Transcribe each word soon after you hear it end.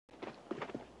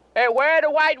Hey, where are the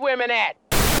white women at?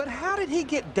 But how did he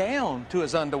get down to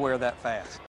his underwear that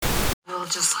fast? We'll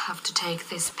just have to take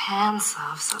these pants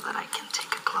off so that I can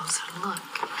take a closer look.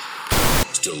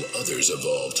 Still others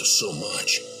evolved so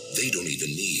much, they don't even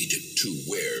need to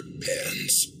wear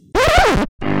pants.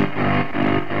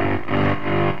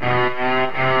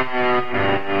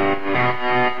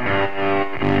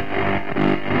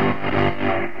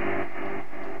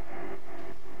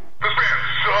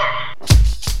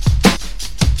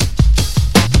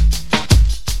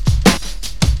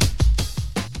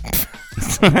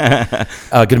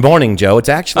 Good morning, Joe. It's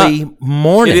actually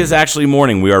morning. It is actually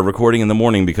morning. We are recording in the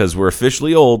morning because we're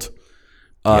officially old.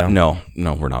 Yeah. No,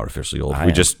 we're not officially old.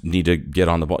 We just need to get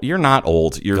on the ball. You're not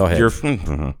old. Go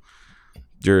ahead.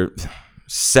 You're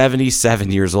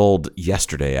 77 years old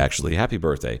yesterday, actually. Happy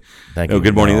birthday. Thank you.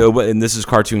 Good morning. And this is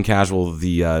Cartoon Casual,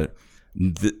 the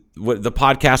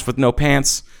podcast with no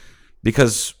pants,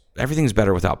 because everything's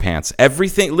better without pants.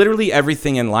 Literally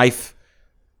everything in life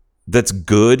that's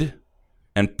good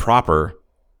and proper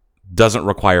doesn't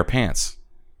require pants.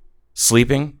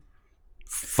 Sleeping,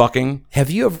 fucking. Have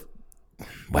you ever...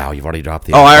 Wow, you've already dropped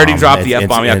the I F-bomb. already dropped the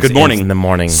F-bomb. Yeah, good morning. It's in the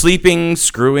morning. Sleeping,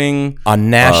 screwing. On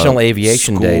National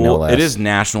Aviation Day, no less. It is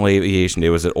National Aviation Day.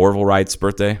 Was it Orville Wright's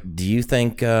birthday? Do you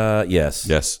think... Yes.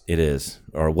 Yes. It is.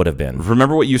 Or would have been.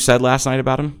 Remember what you said last night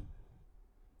about him?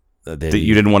 That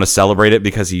you didn't want to celebrate it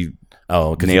because he...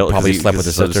 Oh, because he probably slept with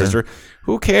his sister?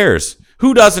 Who cares?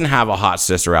 Who doesn't have a hot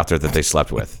sister out there that they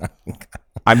slept with?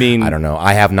 I mean... I don't know.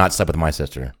 I have not slept with my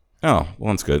sister. Oh,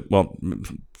 well, that's good. Well,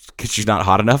 because she's not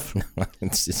hot enough?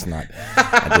 It's not.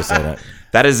 I just said it.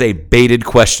 That is a baited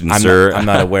question, sir. I'm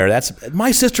not aware.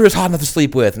 My sister is hot enough to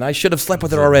sleep with, and I should have slept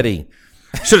with her already.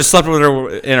 Should have slept with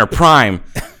her in her prime.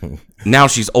 Now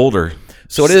she's older.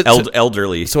 So it is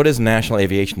elderly. So it is National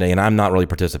Aviation Day, and I'm not really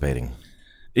participating.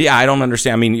 Yeah, I don't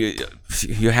understand. I mean,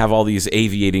 you have all these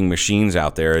aviating machines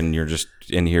out there, and you're just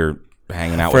in here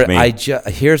hanging out with me.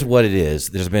 Here's what it is.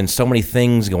 There's been so many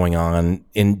things going on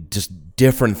in just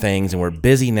different things, and we're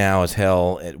busy now as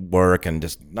hell at work, and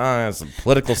just it's a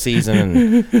political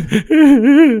season.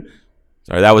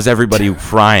 Sorry, that was everybody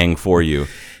crying for you.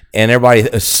 And everybody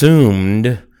assumed,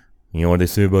 you know what they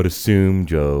say about assume,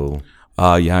 Joe?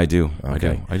 Yeah, I do.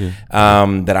 Okay. I do.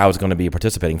 That I was going to be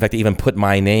participating. In fact, they even put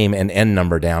my name and N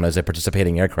number down as a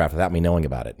participating aircraft without me knowing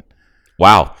about it.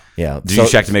 Wow. Yeah. Did you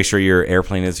check to make sure your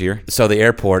airplane is here? So the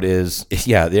airport is,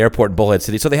 the airport in Bullhead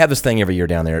City. So they have this thing every year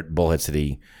down there at Bullhead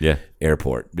City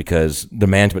Airport, because the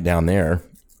management down there,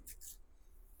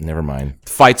 never mind.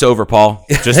 Fight's over, Paul.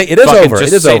 Just it is over.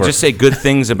 It is over. Just say good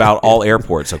things about all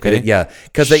airports, okay?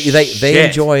 Because they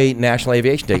enjoy National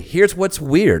Aviation Day. Here's what's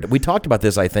weird. We talked about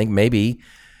this, I think, maybe.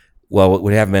 Well,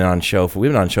 we haven't been on show for.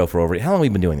 We've been on show for over. How long have we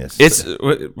been doing this? It's. I don't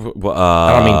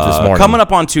mean this morning. Coming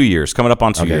up on 2 years.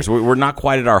 Years. We're not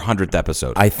quite at our 100th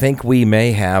episode. I think we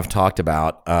may have talked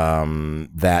about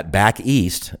that back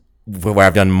east, where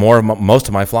I've done most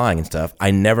of my flying and stuff.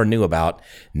 I never knew about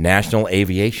National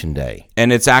Aviation Day,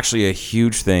 and it's actually a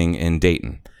huge thing in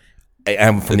Dayton.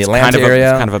 I'm from the Atlanta area.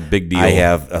 It's kind of a big deal. I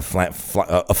have a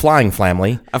flying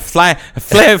family. A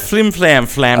flim flam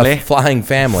family. A flying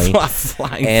family.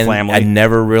 Flying family. I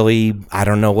never really, I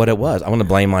don't know what it was. I'm going to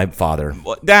blame my father.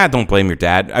 Well, Dad, don't blame your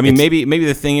dad. I mean, maybe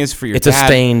the thing is for your dad. It's a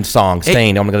stained song.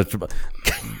 Stained. I'm going to.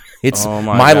 It's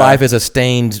my life is a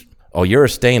stained. Oh, you're a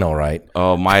stain, all right.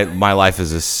 Oh, my life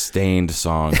is a stained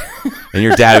song. And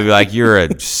your dad would be like, you're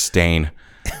a stain.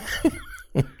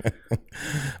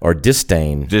 Or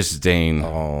disdain.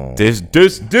 Oh.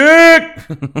 Disdain.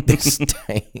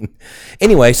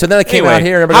 Anyway, so then I came out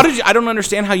here. How did you? I don't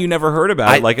understand how you never heard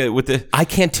about it. I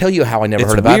can't tell you how I never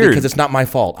heard about it because it's not my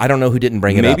fault. I don't know who didn't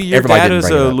bring it up. Maybe your dad is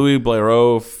a Louis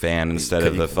Blaireau fan instead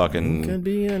of the fucking. Could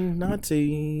be a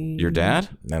Nazi. Your dad?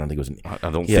 I don't think it was. I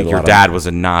don't think your dad was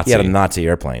a Nazi. He had Nazi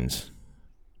airplanes.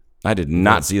 I did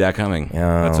not see that coming.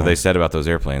 That's what they said about those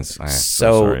airplanes.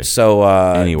 Anyway.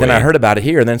 Then I heard about it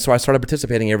here, and then so I started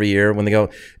participating every year when they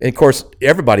go. And of course,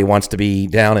 everybody wants to be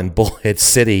down in Bullhead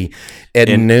City at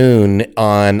noon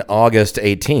on August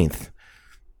 18th.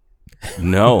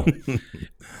 No.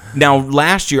 Now,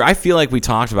 last year, I feel like we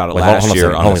talked about it last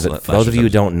year. For those of you who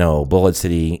don't know, Bullhead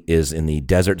City is in the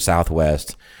desert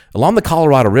Southwest along the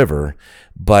Colorado River,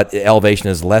 but elevation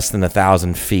is less than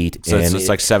 1,000 feet. So it's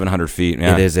like 700 feet.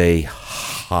 Yeah. It is a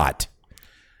hot,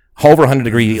 over 100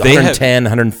 degrees, 110,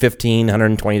 115,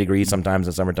 120 degrees sometimes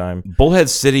in summertime. Bullhead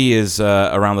City is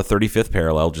around the 35th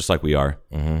parallel, just like we are.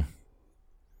 Mm-hmm.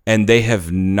 And they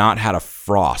have not had a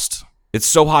frost. It's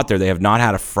so hot there. They have not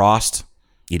had a frost.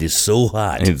 It is so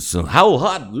hot. How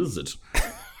hot is it?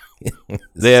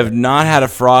 They have not had a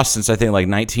frost since I think like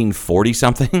 1940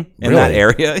 something in that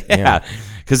area. Yeah.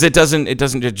 Because it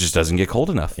just doesn't get cold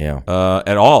enough. Yeah.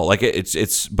 At all. Like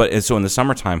so in the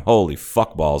summertime, holy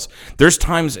fuck balls. There's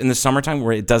times in the summertime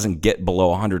where it doesn't get below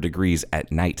 100 degrees at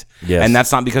night. Yes. And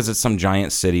that's not because it's some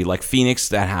giant city like Phoenix.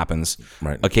 That happens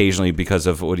occasionally because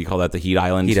of what do you call that? The heat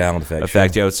island. Heat island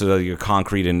effect. Yeah, it's your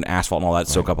concrete and asphalt and all that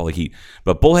soak up all the heat.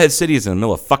 But Bullhead City is in the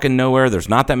middle of fucking nowhere. There's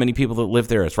not that many people that live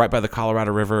there. It's right by the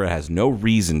Colorado River. It has no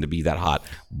reason to be that hot,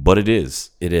 but it is.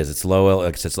 It is. It's low.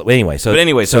 Anyway, so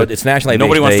it's National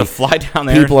Aviation Nobody wants Day. to fly down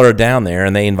there. People are down there,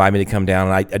 and they invite me to come down.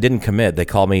 And I didn't commit. They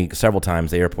called me several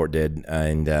times. The airport did,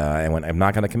 and I went, I'm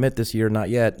not going to commit this year. Not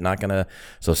yet. Not going to.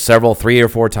 So 3 or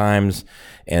 4 times,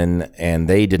 and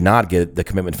they did not get the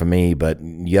commitment from me. But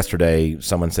yesterday,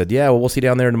 someone said, "Yeah, well, we'll see you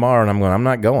down there tomorrow." And I'm going, I'm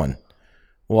not going.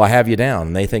 Well, I have you down.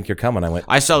 And they think you're coming. I went,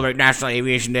 I celebrate National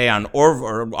Aviation Day on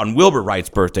on Wilbur Wright's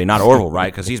birthday, not Orville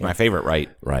Wright, because he's my favorite Wright.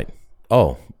 Right.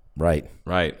 Oh, right.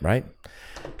 Right.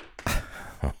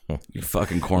 You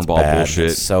fucking cornball Bad.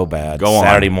 bullshit. It's so bad. Go on.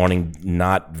 Saturday morning,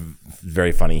 not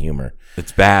very funny humor.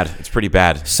 It's bad. It's pretty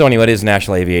bad. So anyway, it is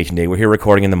National Aviation Day. We're here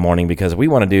recording in the morning because we're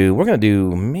going to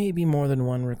do maybe more than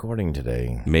one recording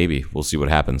today. Maybe. We'll see what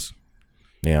happens.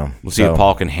 Yeah. We'll see if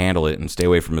Paul can handle it and stay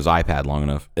away from his iPad long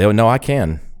enough. No, I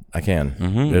can.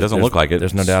 It doesn't look like it.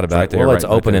 There's no doubt about right it. there, Well, it's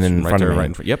right open there, and in front of me. Right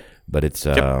in front. Yep. But it's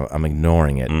I'm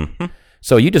ignoring it.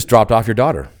 So you just dropped off your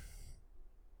daughter.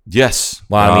 Yes.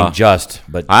 Well, I mean just,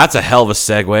 but that's a hell of a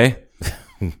segue.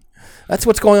 that's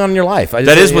what's going on in your life.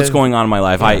 That is what's going on in my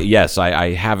life.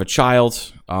 I have a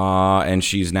child, and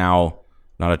she's now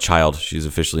not a child. She's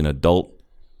officially an adult,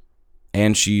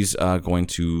 and she's going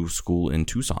to school in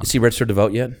Tucson. Is she registered to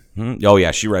vote yet? Oh yeah,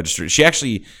 she registered. She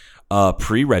actually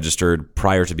pre-registered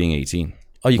prior to being 18.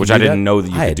 Oh, you which can I do didn't that? know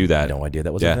that you I could do that. had no idea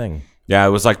that was a thing. Yeah, it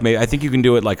was like I think you can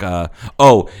do it like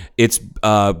it's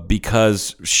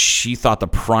because she thought the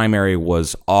primary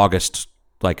was August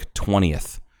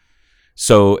 20th.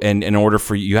 So and in order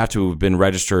for you have to have been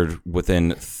registered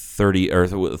within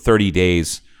 30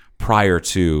 days prior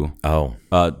to you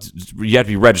have to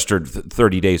be registered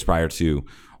 30 days prior to,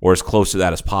 or as close to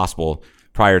that as possible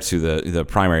prior to the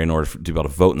primary in order to be able to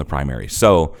vote in the primary.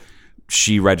 So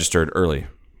she registered early.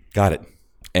 Got it.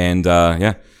 And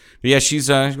yeah, she's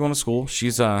going to school.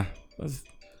 She's oh,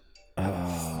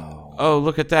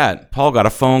 look at that. Paul got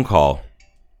a phone call.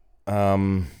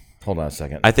 Hold on a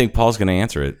second. I think Paul's going to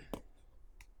answer it.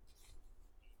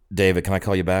 David, can I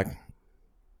call you back?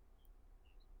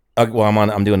 Well,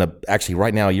 I'm doing actually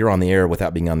right now. You're on the air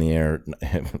without being on the air.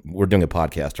 We're doing a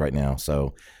podcast right now,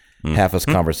 so half this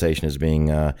conversation is being.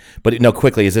 But no,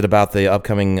 quickly, is it about the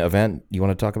upcoming event you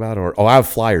want to talk about, or I have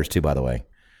flyers too, by the way,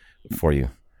 for you.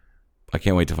 I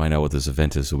can't wait to find out what this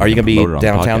event is. So are you going to be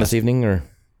downtown this evening, or?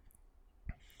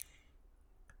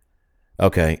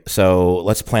 Okay, so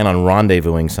let's plan on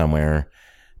rendezvousing somewhere.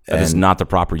 That is not the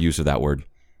proper use of that word.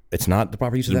 It's not the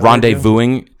proper use of that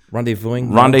rendezvousing. word?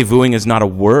 Rendezvousing? Rendezvousing is not a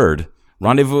word.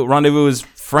 Rendezvous is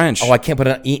French. Oh, I can't put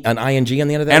an ing on the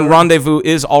end of that. And word? rendezvous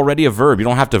is already a verb. You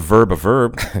don't have to verb a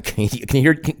verb. Can you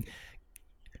hear?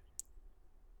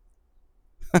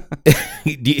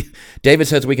 David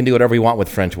says we can do whatever we want with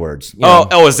French words.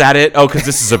 Is that it? Oh, because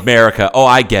this is America. Oh,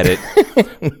 I get it.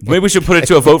 Maybe we should put it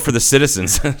to a vote for the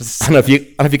citizens. I don't know if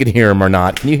you can hear him or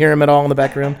not. Can you hear him at all in the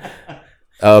background?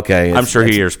 Okay, I'm sure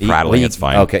he hears prattling. It's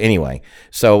fine. Okay, anyway,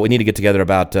 so we need to get together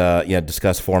about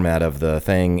discuss format of the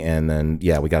thing, and then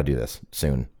we got to do this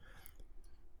soon.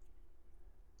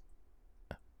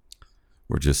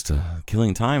 We're just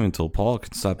killing time until Paul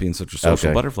can stop being such a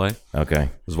social butterfly. Okay.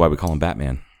 This is why we call him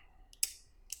Batman.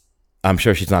 I'm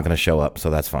sure she's not going to show up, so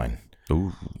that's fine.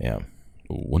 Ooh. Yeah.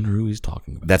 Wonder who he's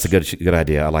talking about. That's a good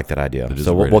idea. I like that idea.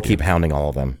 So we'll keep hounding all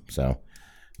of them. So,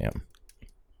 yeah.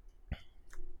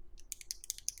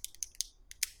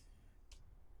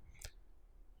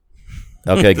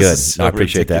 Okay, good. So I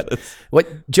appreciate ridiculous. that.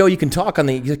 What, Joe? You can talk on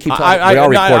the. You keep talking. We are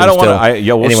recording. I don't want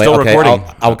to. We're still recording.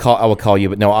 I will call you,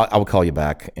 but no, I will call you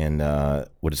back, and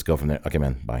we'll just go from there. Okay,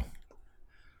 man. Bye.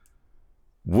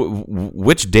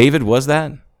 Which David was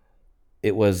that?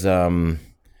 It was. We're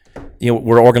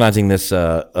organizing this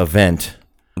event.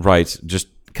 Right. Just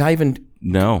can I even?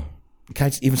 No. Can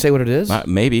I even say what it is?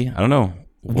 Maybe. I don't know.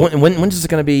 When is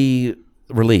it going to be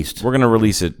released? We're going to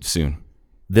release it soon.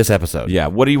 This episode. Yeah.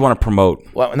 What do you want to promote?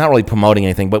 Well, not really promoting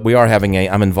anything, but we are having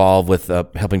I'm involved with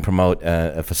helping promote,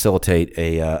 facilitate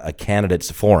a candidates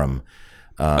forum.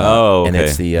 And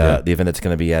it's the event that's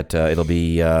going to be at. It'll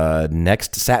be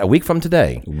next a week from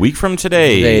today.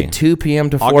 Today, 2 p.m.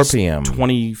 to 4 p.m.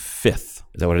 25th.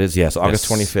 Is that what it is? Yes, August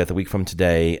Yes. 25th, a week from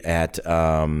today, at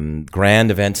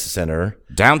Grand Events Center,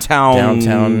 Downtown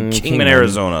Kingman,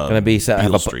 Arizona. Going to be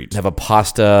Beale Street. have a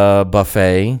pasta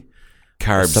buffet,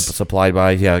 Carbs. supplied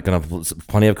by going to have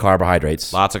plenty of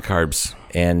carbohydrates, Lots of carbs.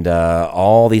 and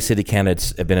all these city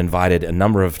candidates have been invited a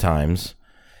number of times.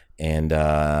 And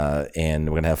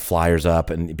we're gonna have flyers up,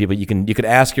 and people you could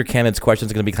ask your candidates questions.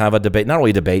 It's gonna be kind of a debate, not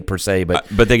really a debate per se, but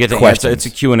they get to questions. answer. It's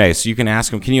a Q&A, so you can ask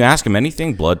them. Can you ask them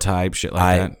anything? Blood type, shit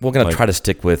like that. We're gonna Like, try to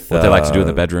stick with what they like to do in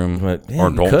the bedroom, yeah, or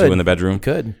you don't could. do in the bedroom. You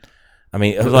could. I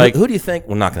mean, like- who do you think?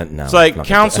 We're not gonna. No, It's like not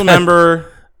gonna- council member.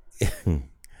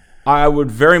 I would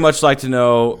very much like to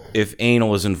know if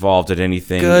anal is involved at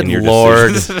anything Good in your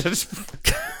Lord. decisions.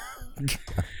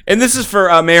 And this is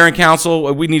for mayor and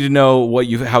council. We need to know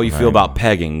how you feel about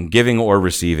pegging, giving or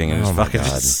receiving, and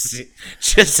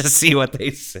just to see what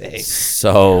they say.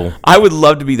 So I would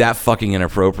love to be that fucking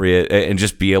inappropriate and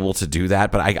just be able to do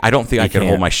that, but I don't think I can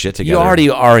hold my shit together. you already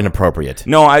are inappropriate.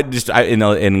 No, in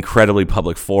an incredibly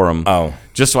public forum. Oh.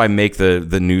 Just so I make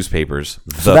the newspapers,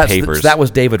 So that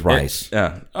was David Rice.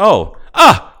 Yeah.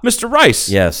 Mr. Rice.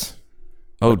 Yes,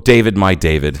 Oh, David, my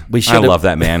David. I should've- love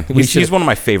that man. we He's should've- one of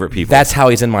my favorite people. that's how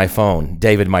he's in my phone.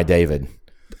 David, my David.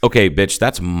 Okay, bitch,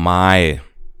 that's my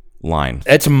line.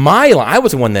 It's my line. I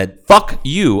was the one that. Fuck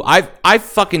you. I've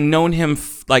fucking known him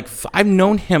I've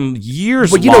known him years.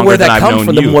 But you know longer where than that I've comes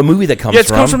known from. you. What movie that comes Yeah, it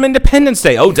from? comes from Independence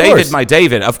Day. Oh, David, course. my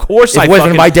David. Of course, If it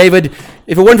wasn't my David,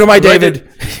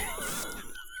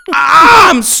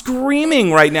 I'm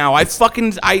screaming right now. I've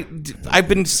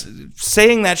been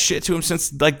saying that shit to him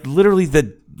since like literally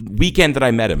the weekend that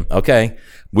I met him. Okay.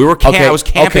 I was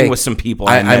camping with some people.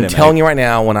 And I'm telling you right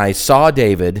now, when I saw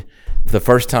David the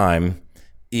first time,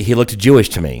 he looked Jewish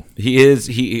to me.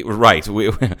 Right.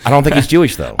 I don't think he's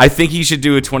Jewish though. I think he should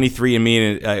do a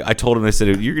 23andMe, and I told him, I said,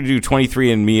 you're going to do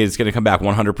 23andMe, it's going to come back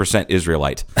 100%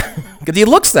 Israelite. Because he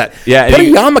looks that. Yeah, Put a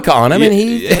yarmulke on him, and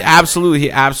he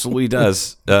absolutely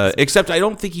does. Except I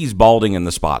don't think he's balding in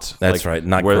the spots. That's right,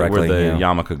 not where correctly, the yeah.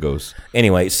 yarmulke goes.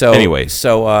 Anyway,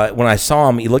 so when I saw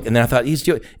him, he looked, and then I thought he's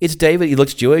Jewish. It's David. He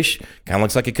looks Jewish. Kind of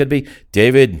looks like it could be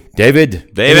David.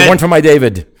 There's one for my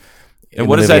David. And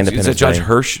what is that? Is it Judge Day.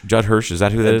 Hirsch? Judge Hirsch? Is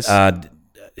that who that is?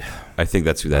 I think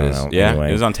that's who that is. know. Yeah, Anyway.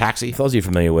 it was on Taxi. For those of you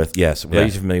familiar with, yes, Yeah. those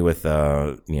of you familiar with,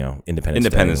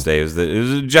 Independence Day is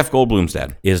Jeff Goldblum's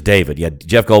dad. is David. Yeah,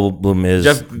 Jeff Goldblum is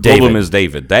David. David, Goldblum is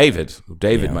David.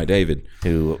 David, my David.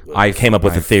 who I came up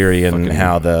with the theory and fucking-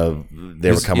 how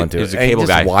they were coming to he's it. a cable just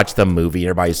guy. watch the movie.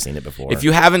 Everybody's seen it before. If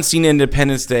you haven't seen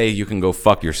Independence Day, you can go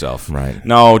fuck yourself. Right.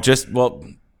 No,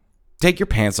 take your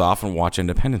pants off and watch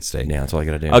Independence Day. yeah, that's all I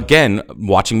got to do. Again,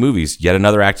 watching movies, yet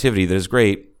another activity that is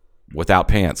great without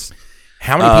pants.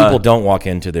 How many people don't walk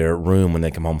into their room when they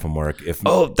come home from work?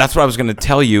 Oh, that's what I was going to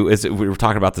tell you. We were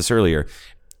talking about this earlier.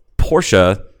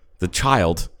 Portia, the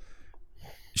child,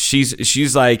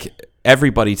 she's like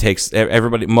everybody.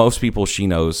 Most people she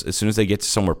knows, as soon as they get to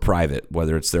somewhere private,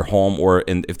 whether it's their home or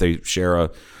if they share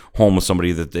a home with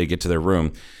somebody, that they get to their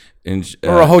room.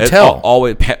 Or a hotel.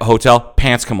 Always hotel,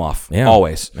 pants come off. Yeah.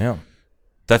 Always. Yeah.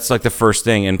 That's like the first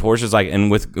thing. And Portia's like, and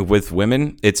with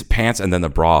women, it's pants and then the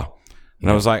bra. And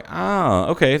I was like,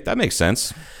 oh, okay, that makes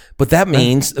sense. But that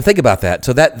means, think about that.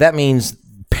 So that means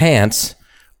pants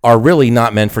are really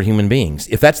not meant for human beings.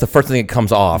 If that's the first thing that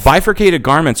comes off. Bifurcated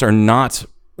garments are not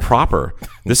proper.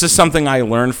 This is something I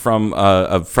learned from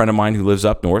a friend of mine who lives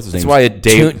up north. His That's name's why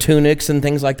Dave. tunics and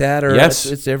things like that are. Yes.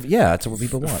 That's what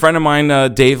people want. A friend of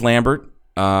mine, Dave Lambert,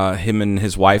 him and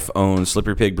his wife own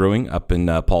Slippery Pig Brewing up in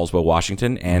Paulsville,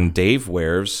 Washington, and Dave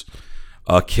wears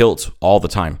a kilt all the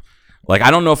time. Like,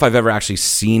 I don't know if I've ever actually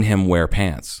seen him wear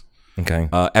pants. Okay.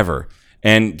 Ever.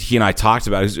 And he and I talked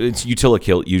about it. It's Utila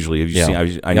kilt usually. Have you Yeah.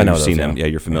 seen? I know you've seen them. Yeah,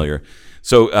 you're familiar.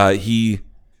 So he's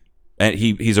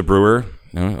a brewer.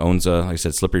 Owns like I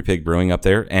said, Slippery Pig Brewing up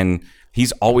there, and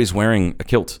he's always wearing a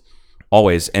kilt,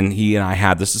 always. And he and I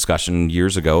had this discussion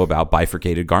years ago about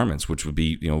bifurcated garments, which would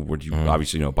be what you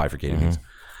obviously know what bifurcated means,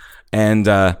 and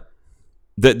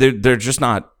they're just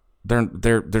not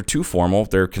they're too formal.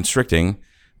 They're constricting.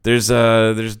 There's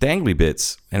dangly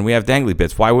bits, and we have dangly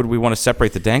bits. Why would we want to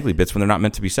separate the dangly bits when they're not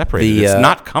meant to be separated? It's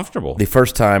not comfortable. The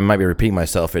first time, I might be repeating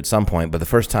myself at some point, but the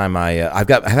first time I've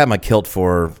had my kilt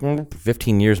for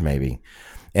 15 years maybe,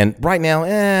 and right now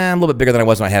I'm a little bit bigger than I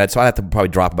was when I had it, so I have to probably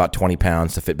drop about 20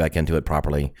 pounds to fit back into it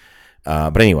properly.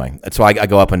 But anyway, so I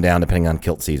go up and down depending on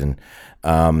kilt season.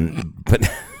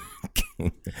 But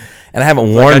and I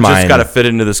haven't worn mine. I just got to fit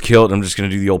into this kilt. I'm just going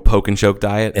to do the old poke and choke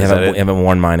diet. I haven't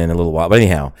worn mine in a little while. But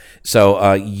anyhow,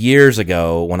 so years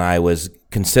ago when I was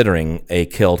considering a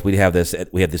kilt, we had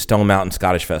the Stone Mountain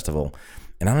Scottish Festival,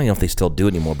 and I don't know if they still do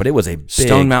it anymore, but it was a big...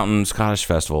 Stone Mountain Scottish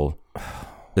Festival.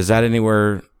 Is that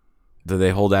anywhere... Do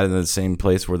they hold that in the same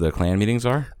place where the clan meetings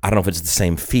are? I don't know if it's the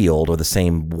same field or the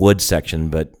same wood section,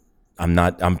 but I'm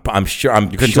sure.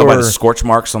 You couldn't tell by the scorch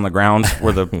marks on the ground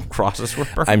where the crosses were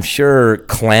burned? I'm sure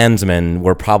clansmen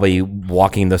were probably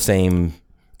walking the same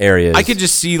areas. I could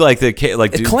just see like the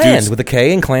clans with a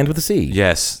K and clans with a C.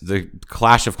 Yes, the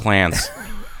clash of clans.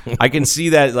 I can see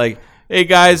that like, hey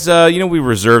guys, we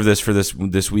reserved this for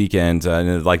this weekend,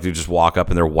 and like they just walk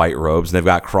up in their white robes and they've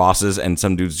got crosses, and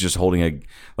some dude's just holding a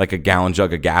gallon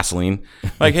jug of gasoline.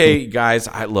 Like, hey guys,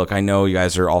 I know you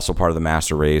guys are also part of the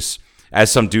master race. As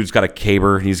some dude's got a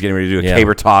caber, he's getting ready to do a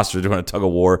caber toss. They're doing a tug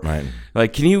of war. Right.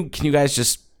 Like, can you guys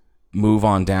just move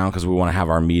on down because we want to have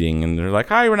our meeting? And they're like,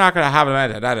 hi, we're not going to have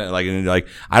it. Like,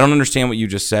 I don't understand what you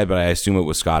just said, but I assume it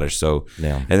was Scottish. So,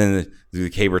 yeah. And then the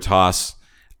caber toss.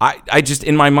 I just,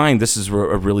 in my mind, this is a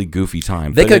really goofy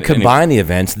time. They could combine the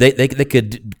events. They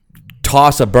could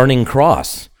toss a burning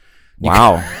cross.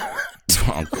 Wow.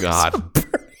 Oh, God.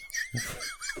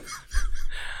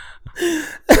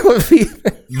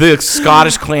 The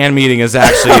Scottish clan meeting is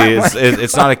actually,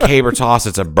 it's not a caber toss,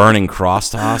 it's a burning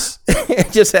cross toss.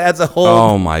 It just adds a whole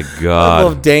oh my God.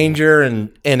 level of danger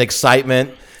and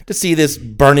excitement to see this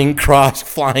burning cross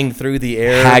flying through the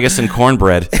air. Haggis and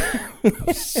cornbread.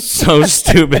 So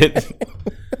stupid.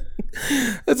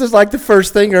 This is like the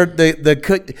first thing, or the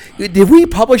cook. Did we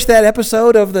publish that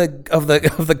episode of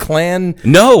the clan?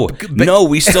 No,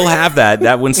 we still have that.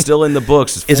 That one's still in the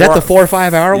books. Is that the 4 or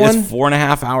 5 hour one? It's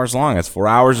 4.5 hours long. It's 4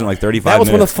 hours and like 35 minutes. That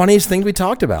was one of the funniest things we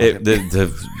talked about.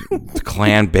 The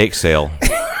clan bake sale.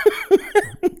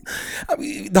 I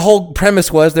mean, the whole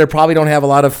premise was they probably don't have a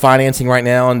lot of financing right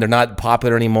now, and they're not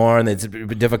popular anymore, and it's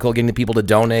difficult getting the people to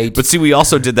donate. But see, we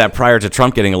also did that prior to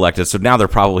Trump getting elected, so now they're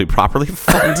probably properly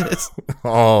funded.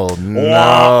 Oh,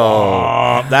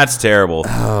 no. That's terrible.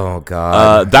 Oh,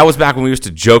 God. That was back when we used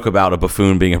to joke about a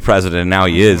buffoon being a president, and now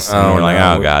he is. And we're like,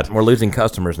 oh, God. We're losing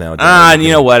customers now. And you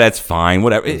know what? That's fine.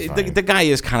 Whatever. The guy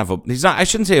is kind of he's not, I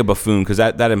shouldn't say a buffoon, because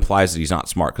that implies that he's not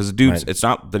smart, because the dude's, It's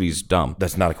not that he's dumb.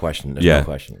 That's not a question. There's no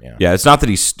question. Yeah. It's not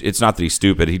that he's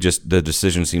stupid. He just, the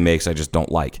decisions he makes, I just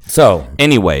don't like. So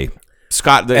anyway,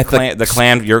 Scott,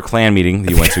 your clan meeting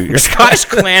that you went to, your Scottish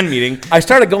clan meeting. I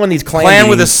started going to these clan meetings.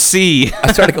 with a C.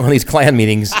 I started going to these clan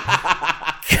meetings.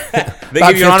 They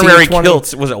give you an honorary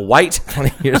kilt. Was it white?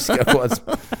 20 years ago it was.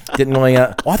 Didn't really.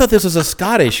 I thought this was a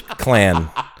Scottish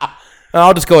clan.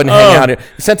 I'll just go ahead and hang out here.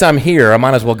 Since I'm here, I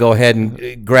might as well go ahead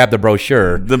and grab the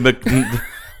brochure.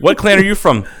 What clan are you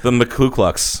from? The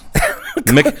McCluklux.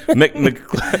 The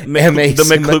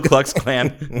McCluklux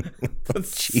clan.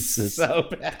 Jesus. So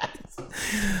bad.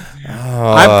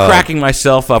 I'm cracking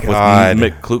myself up with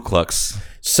McCluklux.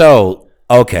 So,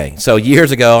 okay. So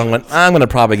years ago, I'm going to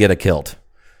probably get a kilt.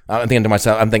 I'm thinking to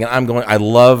myself, I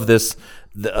love this,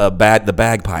 the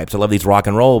bagpipes. I love these rock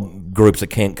and roll groups that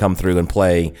can't come through and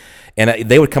play. And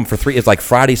they would come for it's like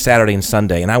Friday, Saturday, and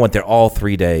Sunday. And I went there all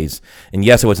 3 days. And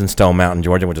yes, it was in Stone Mountain,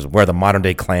 Georgia, which is where the modern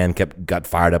day clan got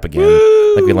fired up again.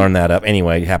 Woo! Like we learned that up.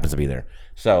 Anyway, it happens to be there.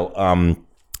 So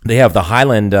they have the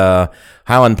Highland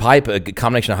pipe, a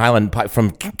combination of Highland pipe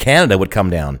from Canada would come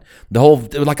down. There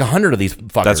were like 100 of these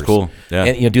fuckers. That's cool. Yeah.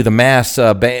 And do the mass.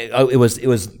 It was.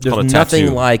 There's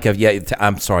nothing like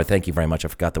I'm sorry. Thank you very much. I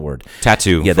forgot the word.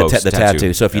 Tattoo. Yeah, folks, the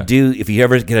tattoo. So if you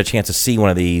ever get a chance to see one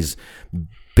of these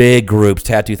big groups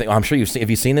tattoo thing, I'm sure you've seen. Have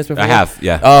you seen this before? I have.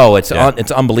 Yeah. Oh, it's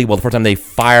unbelievable. The first time they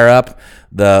fire up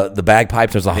the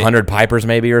bagpipes, there's 100 pipers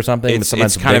maybe or something.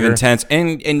 It's kind of intense,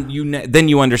 and then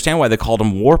you understand why they called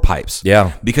them war pipes.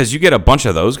 Yeah, because you get a bunch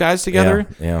of those guys together.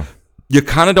 Yeah. You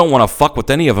kind of don't want to fuck with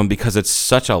any of them because it's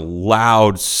such a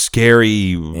loud,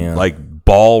 scary, like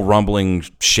ball rumbling,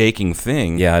 shaking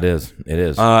thing. Yeah, it is. It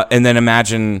is. And then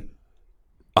imagine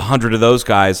 100 of those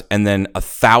guys, and then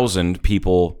 1,000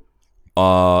 people.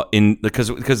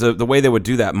 Because the way they would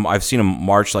do that, I've seen them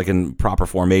march like in proper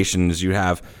formations. You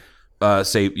have,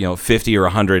 say 50 or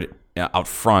 100 out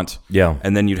front,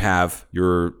 and then you'd have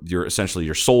your essentially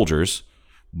your soldiers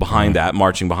behind that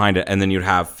marching behind it, and then you'd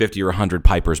have 50 or 100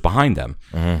 pipers behind them.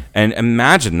 Mm-hmm. And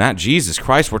imagine that, Jesus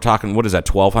Christ, we're talking, what is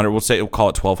that, 1,200? We'll call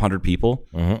it 1,200 people,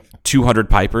 200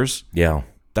 pipers. Yeah.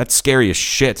 That's scary as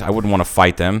shit. I wouldn't want to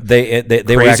fight them. They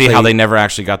crazy were actually, how they never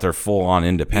actually got their full on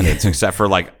independence, except for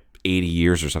like 80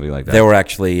 years or something like that. There were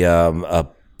actually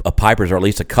a pipers, or at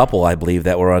least a couple, I believe,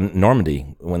 that were on Normandy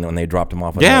when they dropped them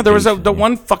off. Yeah, there was the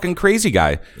one fucking crazy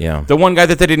guy. Yeah, the one guy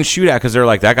that they didn't shoot at because they're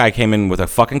like, that guy came in with a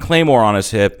fucking claymore on his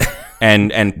hip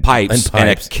and pipes and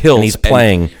a kilt. And he's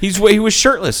playing. He was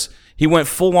shirtless. He went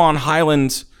full on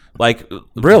Highland like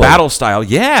Really? battle style.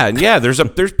 Yeah. There's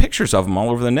pictures of him all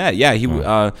over the net. Yeah,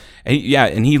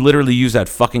 and he literally used that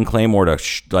fucking claymore to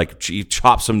he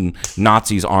chopped some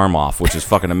Nazi's arm off, which is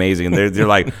fucking amazing. And they're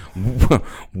like,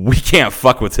 we can't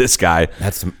fuck with this guy.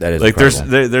 That is like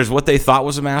incredible. there's what they thought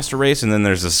was a master race, and then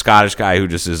there's a Scottish guy who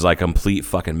just is like complete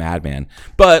fucking madman.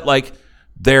 But like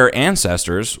their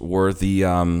ancestors were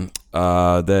the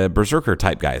berserker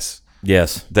type guys.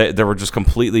 Yes. They were just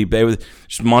completely, they would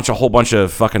just munch a whole bunch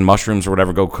of fucking mushrooms or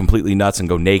whatever, go completely nuts and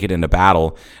go naked into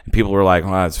battle. And people were like,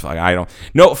 well, it's like,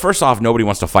 no, first off, nobody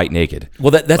wants to fight naked.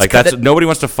 Well, nobody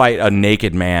wants to fight a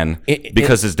naked man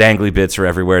because his dangly bits are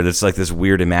everywhere. That's like this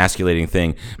weird emasculating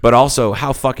thing. But also,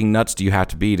 how fucking nuts do you have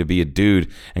to be a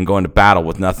dude and go into battle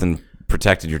with nothing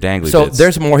protected your dangly so bits?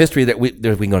 There's more history that we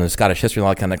can go into Scottish history and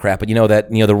all that kind of crap, but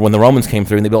when the Romans came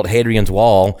through and they built Hadrian's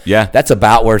Wall, that's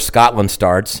about where Scotland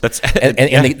starts. And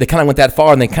they kind of went that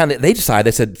far, and they decided,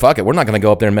 they said, fuck it, we're not going to go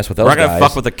up there and mess with those guys. We're going to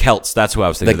fuck with the Celts. That's who I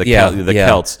was thinking. The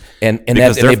Celts. And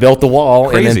they built the wall,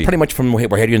 crazy. And then pretty much from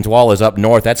where Hadrian's Wall is up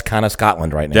north, that's kind of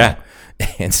Scotland right now.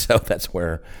 Yeah. And so that's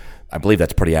where I believe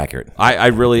that's pretty accurate.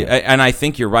 I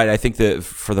think you're right. I think that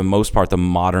for the most part, the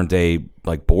modern day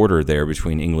like border there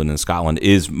between England and Scotland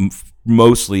is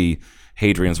mostly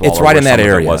Hadrian's Wall. It's right in that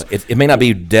area. It may not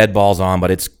be dead balls on,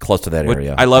 but it's close to that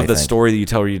area. I love the story that you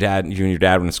tell you and your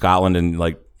dad were in Scotland and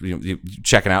like you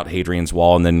checking out Hadrian's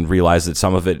Wall and then realize that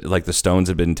some of it, like the stones,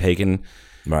 had been taken.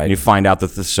 Right. And you find out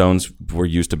that the stones were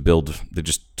used to build. They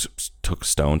just took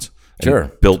stones.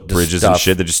 Sure. Built bridges and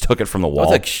shit. They just took it from the wall. It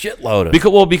was like shitload of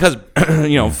because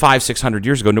 500-600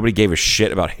 years ago, nobody gave a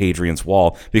shit about Hadrian's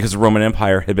Wall because the Roman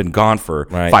Empire had been gone for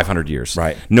 500 years.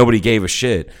 Right. Nobody gave a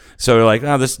shit. So they're like,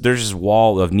 there's this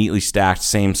wall of neatly stacked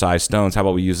same size stones. How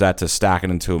about we use that to stack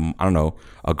it into, I don't know,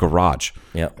 a garage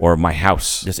or my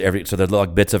house. So there's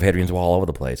like bits of Hadrian's Wall all over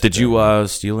the place. Did you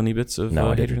steal any bits of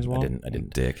I Hadrian's Wall?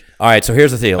 didn't. Dick. All right, so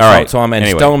here's the deal. All right. So I'm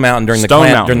in Stone Mountain during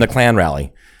the Clan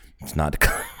rally. It's not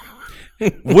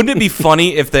Wouldn't it be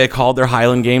funny if they called their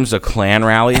Highland Games a Clan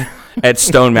rally at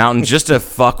Stone Mountain just to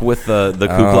fuck with the Ku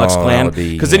Klux Klan?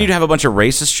 Because then you'd have a bunch of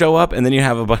racists show up, and then you'd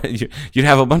have a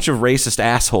bunch of racist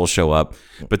assholes show up,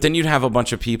 but then you'd have a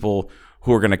bunch of people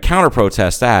who are going to counter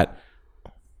protest that,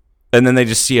 and then they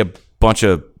just see a bunch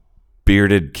of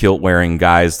bearded kilt wearing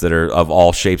guys that are of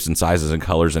all shapes and sizes and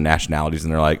colors and nationalities,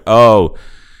 and they're like, oh,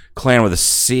 Klan with a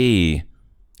C,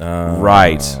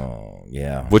 right?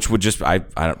 Yeah, which would just I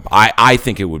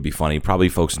think it would be funny. Probably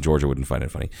folks in Georgia wouldn't find it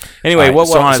funny. Anyway, right,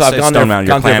 so I've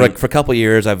gone there for a couple of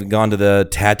years. I've gone to the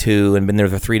Tattoo and been there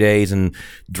for 3 days and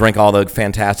drank all the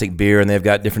fantastic beer. And they've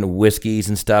got different whiskeys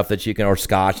and stuff that you can, or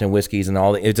scotch and whiskeys and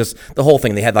all. It's just the whole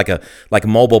thing. They had like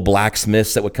mobile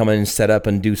blacksmiths that would come in and set up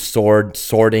and do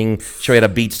sorting, show you how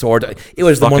to beat sword. It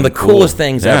was one of the coolest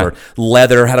things ever.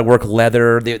 Leather, how to work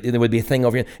leather. There would be a thing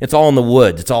over here. It's all in the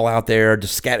woods. It's all out there.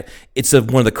 Just scattered. It's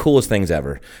one of the coolest things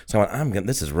ever. So I went,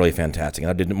 this is really fantastic.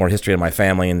 And I did more history of my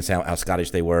family and how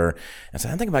Scottish they were. And so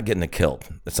I'm thinking about getting a kilt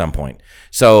at some point.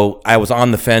 So I was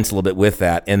on the fence a little bit with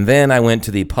that. And then I went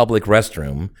to the public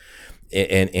restroom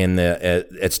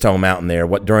at Stone Mountain there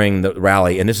during the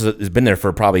rally, and this has been there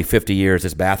for probably 50 years.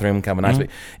 This bathroom coming nice, and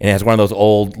it has one of those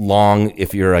old long.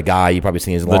 If you're a guy, you probably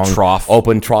seen these long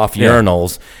open trough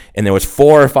urinals. And there was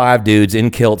 4 or 5 dudes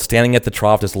in kilts standing at the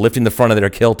trough, just lifting the front of their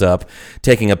kilt up,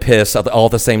 taking a piss all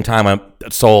at the same time. I'm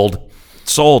sold.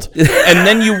 And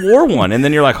then you wore one, and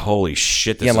then you're like, holy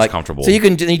shit, this is comfortable. So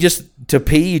to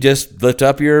pee, you just lift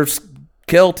up your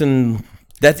kilt and.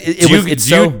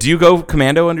 Do you go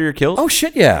commando under your kilt? Oh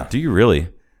shit, yeah. Do you really?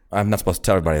 I'm not supposed to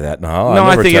tell everybody that. No,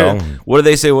 I think. What do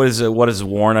they say? What is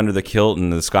worn under the kilt?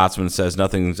 And the Scotsman says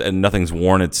nothing's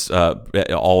worn. It's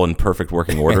all in perfect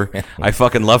working order. I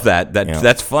fucking love that.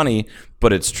 That's funny,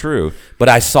 but it's true. But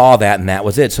I saw that, and that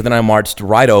was it. So then I marched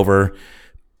right over.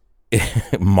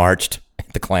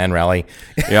 The Klan rally.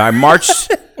 Yeah, I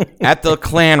marched at the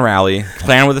Klan rally.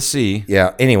 Klan with a C.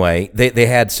 Yeah. Anyway, they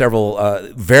had several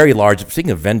very large.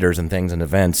 Speaking of vendors and things and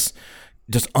events,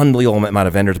 just unbelievable amount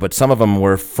of vendors. But some of them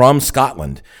were from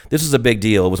Scotland. This is a big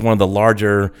deal. It was one of the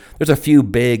larger. There's a few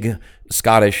big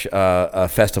Scottish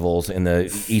festivals in the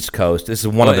East Coast. This is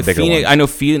one of the bigger ones. I know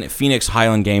Phoenix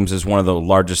Highland Games is one of the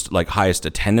largest, highest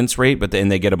attendance rate. But then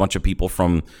they get a bunch of people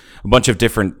from a bunch of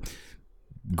different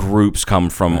groups come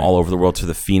from all over the world to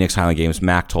the Phoenix Highland Games.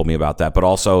 Mac told me about that, but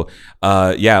also,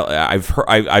 I've heard.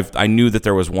 I knew that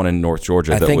there was one in North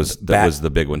Georgia that was the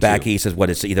big one. Back east is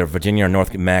it's either Virginia or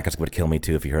North. Mac would kill me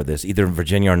too if you heard this. Either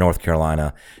Virginia or North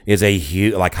Carolina is a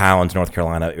huge, like Highlands, North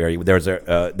Carolina area. There's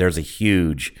a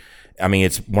huge. I mean,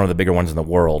 it's one of the bigger ones in the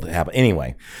world.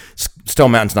 Anyway,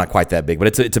 Stone Mountain's not quite that big, but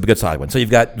it's a good solid one. So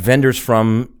you've got vendors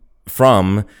from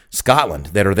from Scotland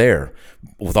that are there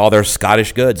with all their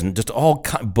Scottish goods and just all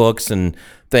books and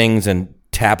things and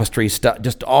tapestry stuff,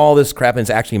 just all this crap. And it's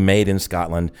actually made in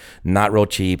Scotland, not real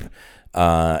cheap.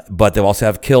 But they also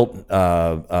have kilt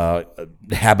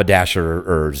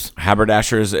haberdashers.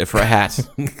 Haberdashers for a hat.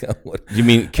 You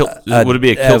mean kilt? Would it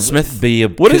be a kiltsmith?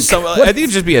 I think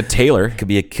it'd just be a tailor. Could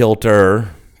be a kilter.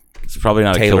 It's probably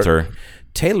not a kilter.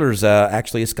 Tailor's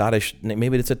actually a Scottish.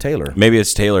 Maybe it's a tailor. Maybe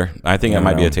it's tailor. I think it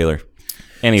might be a tailor.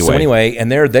 Anyway, and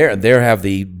they're there. They have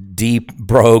the deep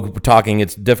brogue talking.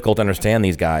 It's difficult to understand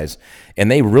these guys,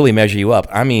 and they really measure you up.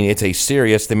 I mean, it's a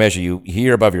serious. They measure you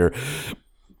here above your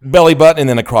belly button, and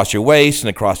then across your waist, and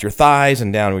across your thighs,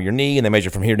 and down your knee, and they measure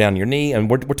from here down to your knee. And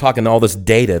we're talking all this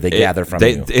data they gather from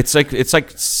you. It's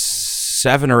like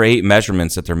 7 or 8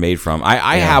 measurements that they're made from.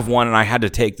 I have one, and I had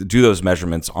to do those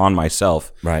measurements on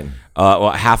myself. Right.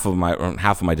 Well, half of them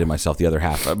I did myself. The other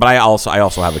half, but I also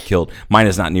have a kilt. Mine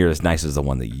is not near as nice as the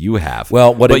one that you have.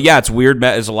 Well, it's weird.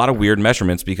 There's a lot of weird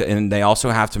measurements and they also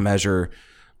have to measure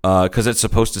because it's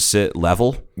supposed to sit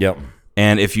level. Yep.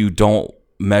 And if you don't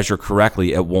measure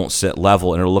correctly, it won't sit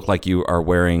level, and it'll look like you are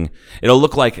wearing. It'll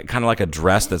look like kind of like a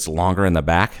dress that's longer in the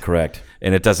back. Correct.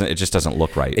 And it just doesn't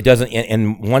look right. It doesn't.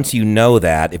 And once you know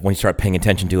that, when you start paying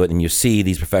attention to it, and you see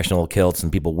these professional kilts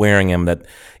and people wearing them,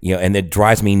 and it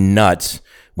drives me nuts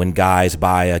when guys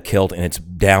buy a kilt and it's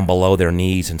down below their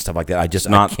knees and stuff like that. I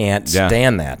can't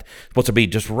stand that. It's supposed to be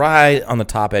just right on the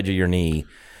top edge of your knee.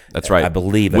 That's right. I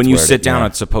believe that's when you sit down,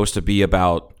 it's supposed to be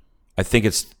about. I think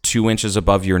it's 2 inches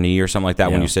above your knee or something like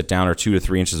that when you sit down, or 2 to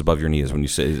 3 inches above your knee is when you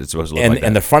sit. It's supposed to look like that.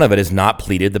 And the front of it is not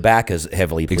pleated. The back is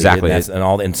heavily pleated. Exactly.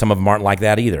 And some of them aren't like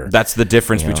that either. That's the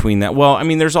difference between that. Well, I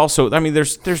mean, there's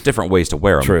different ways to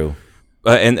wear them. True.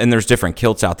 And there's different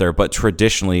kilts out there, but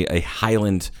traditionally a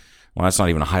Highland. Well, that's not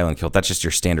even a Highland kilt. That's just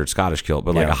your standard Scottish kilt.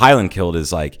 But like a Highland kilt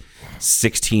is like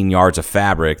 16 yards of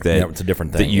fabric that it's a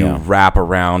different thing, that you wrap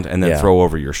around and then throw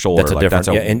over your shoulder. That's a different.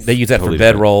 And they use that for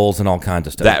bed rolls and all kinds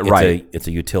of stuff. It's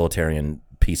a utilitarian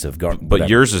piece of garment. But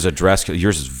yours is a dress.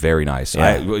 Yours is very nice.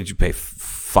 Yeah. Would you pay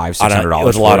 $500-$600? It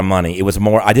was a lot of money. It was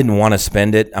more. I didn't want to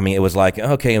spend it. I mean, it was like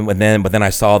okay, but then I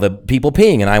saw the people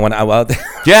peeing, and I went,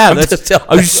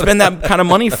 you spend that kind of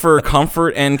money for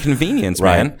comfort and convenience,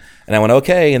 right. man. And I went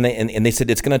okay, and they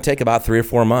said it's going to take about 3 or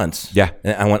 4 months. Yeah,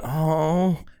 and I went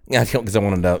because I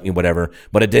wanted to whatever,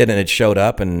 but it did, and it showed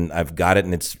up, and I've got it,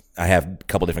 and I have a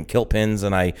couple different kilt pins,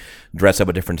 and I dress up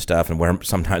with different stuff, and wear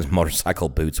sometimes motorcycle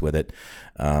boots with it,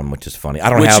 which is funny.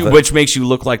 Which makes you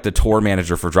look like the tour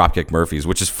manager for Dropkick Murphys,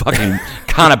 which is fucking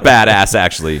kind of badass,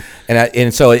 actually.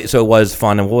 And so it was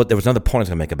fun, and there was another point I was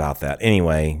going to make about that.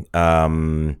 Anyway,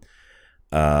 I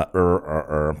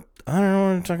don't know.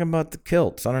 We're talking about the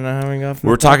kilts. I don't know how we got.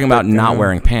 We're talking about not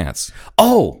wearing pants.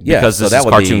 Oh, yeah. Because this is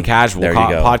Cartoon Casual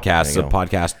podcast. A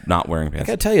podcast not wearing pants.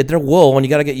 I gotta tell you, they're wool, and you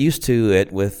got to get used to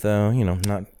it with,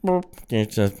 not.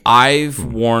 I've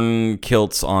worn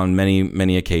kilts on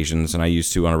many occasions, and I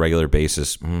used to on a regular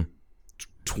basis.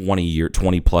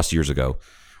 20 plus years ago,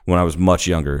 when I was much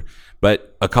younger.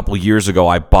 But a couple years ago,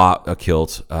 I bought a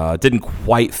kilt. Didn't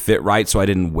quite fit right, so I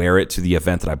didn't wear it to the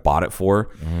event that I bought it for.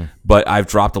 Mm-hmm. But I've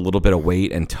dropped a little bit of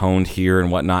weight and toned here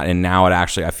and whatnot, and now I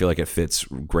feel like it fits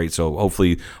great. So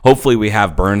hopefully we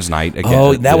have Burns Night again.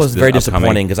 Oh, that was very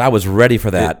disappointing because I was ready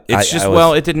for that.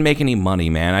 It didn't make any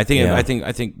money, man. I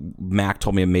think Mac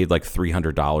told me it made like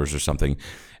 $300 or something.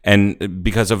 And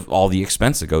because of all the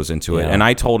expense that goes into it. And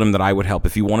I told him that I would help.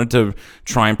 If he wanted to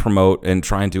try and promote and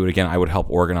try and do it again, I would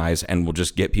help organize, and we'll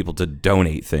just get people to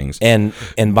donate things. And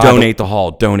donate the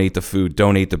hall, donate the food,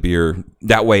 donate the beer.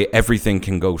 That way everything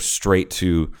can go straight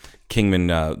to Kingman,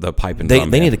 the pipe and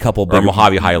drum. They need a couple or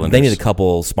Mojave Highlanders. They need a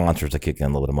couple sponsors to kick in a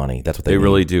little bit of money. That's what they need.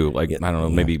 Really do. Like, I don't know,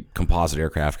 maybe Composite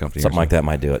Aircraft Company. Something like that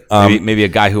might do it. Maybe a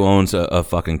guy who owns a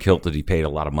fucking kilt that he paid a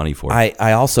lot of money for.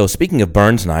 I also, speaking of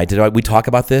Burns Night, we talk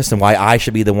about this and why I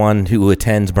should be the one who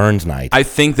attends Burns Night? I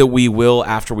think that we will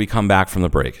after we come back from the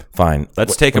break. Fine.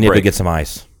 Let's take a break. We need to get some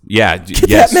ice. Yeah.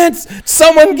 Yes. Get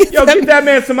that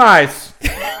man some ice.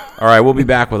 All right, we'll be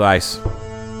back with ice.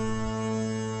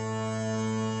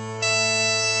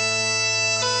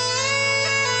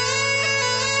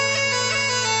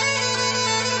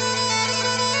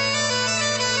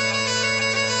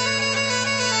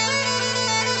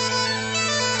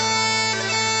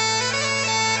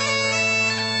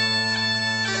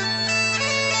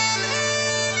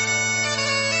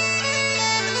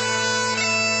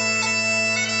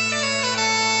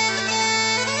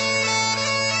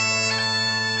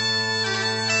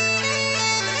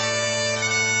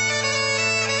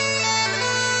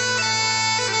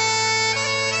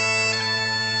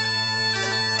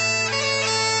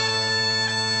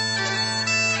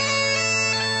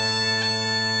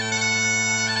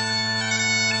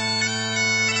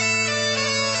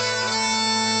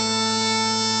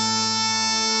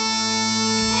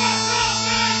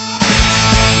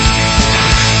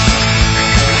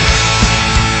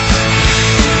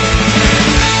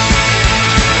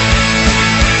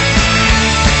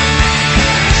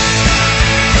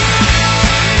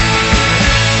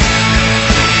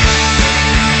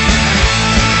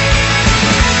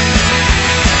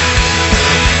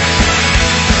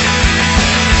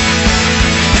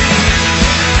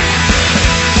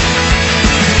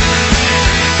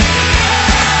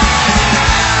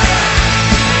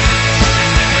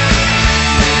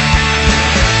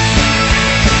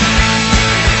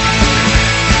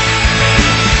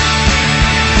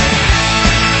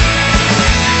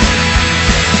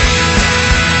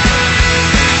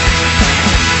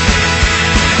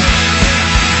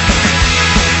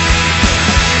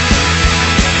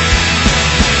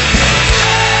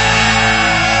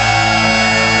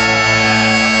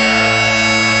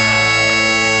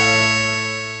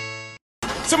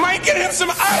 man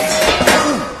some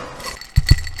ice.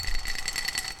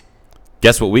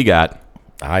 Guess what we got?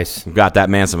 Ice. We got that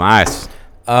man some ice.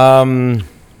 Paul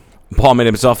made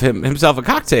himself a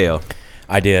cocktail.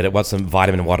 I did. It was some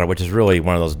vitamin water, which is really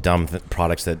one of those dumb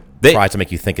products that tries to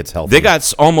make you think it's healthy. They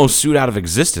got almost sued out of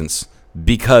existence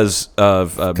because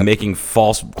of making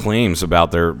false claims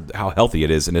about how healthy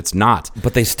it is, and it's not.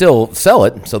 But they still sell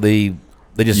it, so they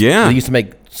used to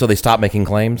make. So they stopped making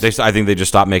claims. I think they just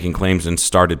stopped making claims and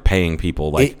started paying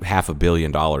people $500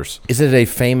 million. Is it a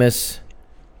famous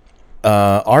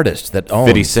artist that owns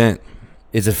 50 Cent?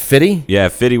 Is it 50? Yeah,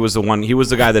 50 was the one. He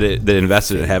was the guy that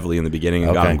invested it heavily in the beginning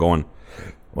and got him going.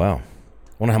 Wow. I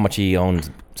wonder how much he owned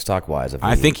stock-wise.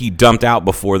 I think he dumped out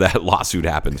before that lawsuit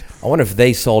happened. I wonder if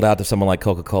they sold out to someone like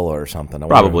Coca-Cola or something.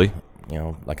 Probably.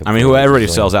 Who everybody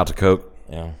sells out to Coke.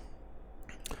 Yeah.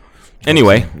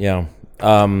 Anyway. Yeah.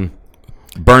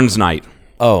 Burns Night.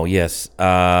 Oh, yes.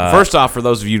 First off, for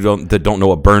those of you that don't know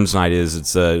what Burns Night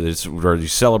is, it's where you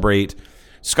celebrate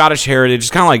Scottish heritage. It's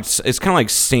kind of like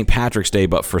St. Patrick's Day,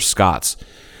 but for Scots.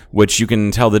 Which you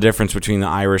can tell the difference between the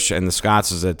Irish and the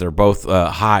Scots is that they're both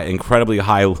incredibly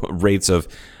high rates of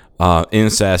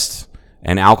incest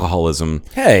and alcoholism.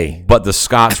 Hey, but the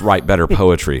Scots write better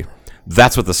poetry.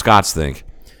 That's what the Scots think.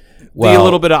 Well, the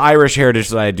little bit of Irish heritage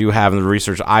that I do have in the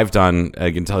research I've done,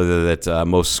 I can tell you that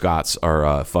most Scots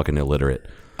are fucking illiterate.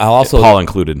 Paul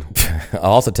included.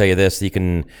 I'll also tell you this: you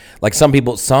can some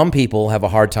people have a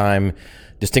hard time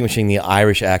distinguishing the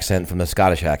Irish accent from the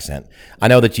Scottish accent. I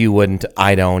know that you wouldn't.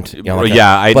 I don't.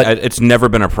 It's never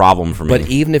been a problem for me. But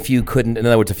even if you couldn't, in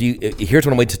other words, here's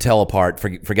one way to tell apart.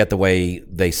 Forget the way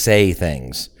they say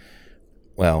things.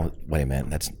 Well, wait a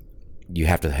minute. They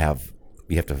have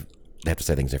to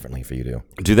say things differently for you to.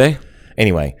 Do they?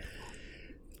 Anyway,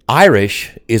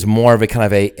 Irish is more of a kind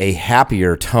of a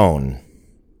happier tone,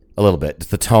 a little bit. It's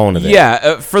the tone of it.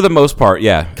 Yeah, for the most part,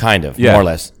 yeah, kind of, more or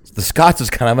less. The Scots is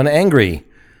kind of an angry.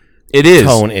 It is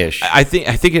tone-ish. I think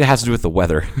it has to do with the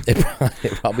weather. It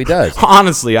probably does.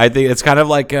 Honestly, I think it's kind of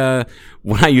like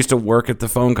when I used to work at the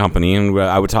phone company, and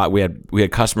I would talk. We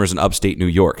had customers in upstate New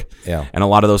York, and a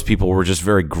lot of those people were just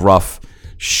very gruff,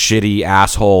 shitty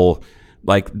asshole.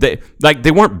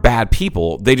 They weren't bad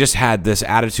people. They just had this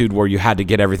attitude where you had to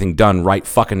get everything done right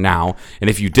fucking now, and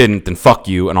if you didn't, then fuck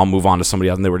you, and I'll move on to somebody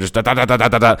else. And they were just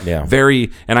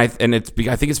very. And I think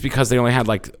it's because they only had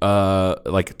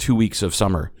like 2 weeks of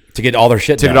summer to get all their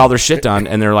shit done,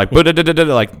 and they're like like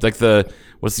the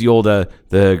what's the old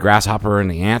the grasshopper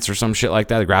and the ants or some shit like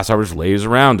that. The grasshopper just lays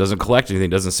around, doesn't collect anything,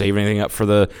 doesn't save anything up for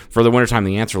the wintertime.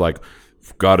 The ants are like,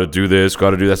 gotta do this,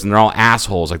 and they're all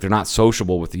assholes. Like, they're not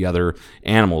sociable with the other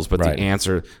animals, but the ants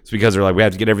are. It's because they're like, we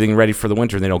have to get everything ready for the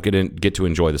winter, and they don't get to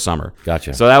enjoy the summer.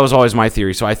 Gotcha. So that was always my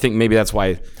theory. So I think maybe that's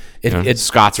why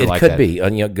Scots are like that. It could be,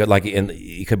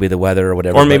 it could be the weather or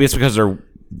whatever. Or maybe it's because their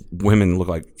women look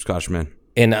like Scottish men.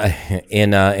 In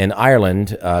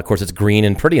Ireland, of course, it's green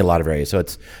and pretty in a lot of areas. So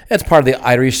it's part of the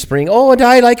Irish Spring. Oh, and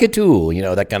I like it too.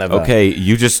 That kind of. Okay,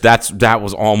 that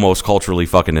was almost culturally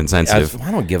fucking insensitive.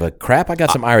 I don't give a crap. I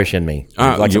got some Irish in me.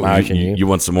 Some Irish in you. You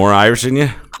want some more Irish in you?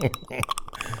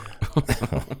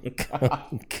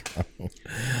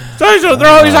 So they're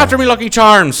always after me, Lucky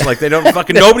Charms. Like, they don't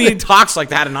fucking. Nobody talks like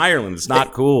that in Ireland. It's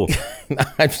not cool.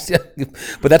 But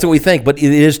that's what we think. But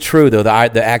it is true, though.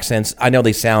 The accents, I know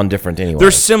they sound different anyway.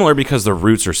 They're similar because the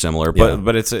roots are similar.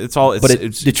 But it's all. It's, but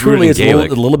it's truly is a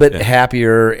little bit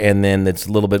happier, and then it's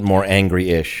a little bit more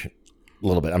angry-ish. A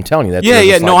little bit. I'm telling you that.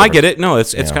 Yeah. No, I get it. No,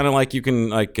 it's kind of like you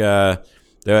can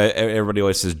everybody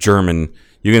always says German.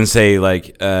 You can say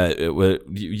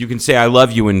you can say I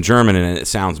love you in German and it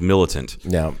sounds militant.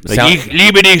 Yeah. Ich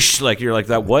liebe dich. Like, you're like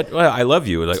that. What? Well, I love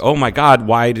you. Like, oh my God,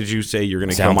 why did you say you're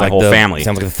going to kill my whole family?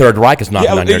 Sounds like the Third Reich is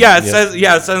knocking on your door.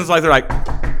 It sounds like they're like,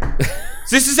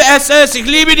 this is SS, ich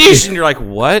liebe dich. And you're like,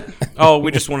 what? Oh,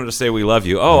 we just wanted to say we love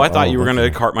you. Oh, I thought you were going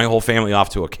to cart my whole family off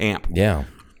to a camp. Yeah.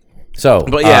 So,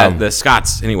 but the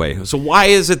Scots anyway. So why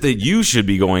is it that you should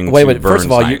be going? Wait, first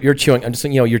of all, you're chewing. I'm just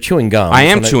saying, you're chewing gum. I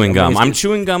am chewing gum. I'm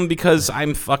chewing gum because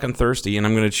I'm fucking thirsty, and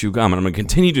I'm going to chew gum, and I'm going to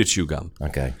continue to chew gum.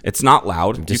 Okay. It's not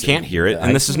loud. You can't hear it,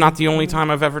 and this is not the only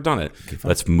time I've ever done it.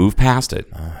 Let's move past it.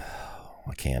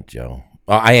 I can't, Joe.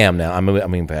 I am now. I'm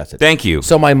moving past it. Thank you.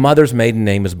 So my mother's maiden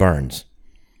name is Burns.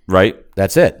 Right.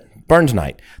 That's it. Burns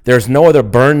Night. There's no other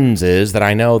Burnses that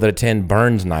I know that attend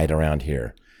Burns Night around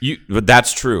here. But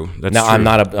that's true. That's now, true. I'm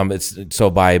not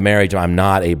so by marriage, I'm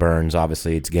not a Burns.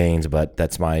 Obviously, it's Gaines, but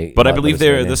that's my. But I believe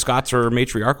the Scots are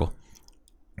matriarchal.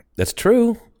 That's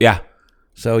true. Yeah.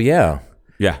 So yeah.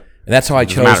 And that's how I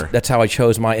Doesn't chose. matter. That's how I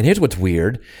chose my. And here's what's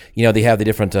weird. They have the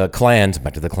different clans.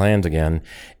 Back to the clans again.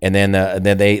 And then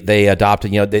they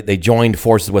adopted. They joined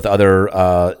forces with other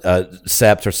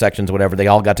septs or sections, whatever. They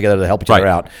all got together to help each other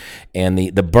out. And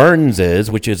the Burnses,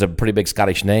 which is a pretty big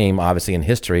Scottish name, obviously in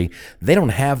history, they don't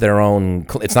have their own.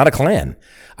 It's not a clan.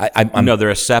 No, they're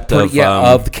a sept of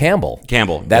the Campbell.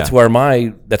 Campbell. That's where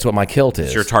that's what my kilt is.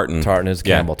 It's your tartan. Tartan is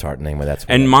Yeah. Campbell tartan name. That's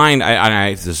And mine,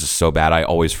 this is so bad. I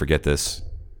always forget this.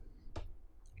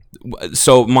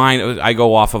 So mine, I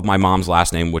go off of my mom's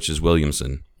last name, which is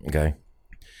Williamson. okay.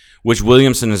 Which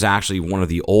Williamson is actually one of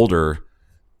the older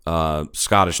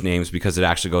Scottish names because it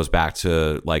actually goes back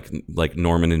to like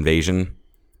Norman invasion,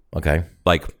 Okay.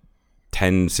 like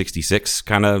 1066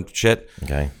 kind of shit.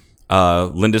 Okay.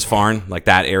 Lindisfarne, like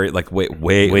that area, like way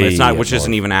it's not, which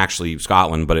isn't even actually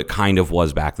Scotland, but it kind of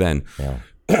was back then. Yeah.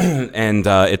 And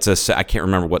it's I can't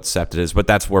remember what sept it is, but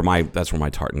that's where my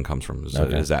tartan comes from. Is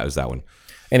that one?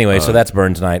 Anyway, so that's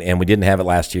Burns Night, and we didn't have it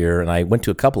last year, and I went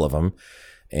to a couple of them,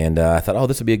 and I thought, oh,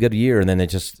 this would be a good year, and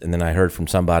then I heard from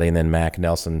somebody, and then Mac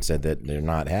Nelson said that they're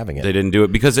not having it. They didn't do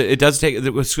it because it does take.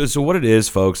 So what it is,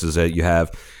 folks, is that you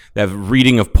have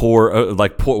reading of poor,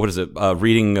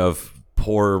 reading of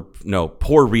poor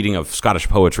reading of Scottish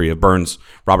poetry, of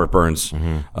Robert Burns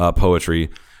poetry,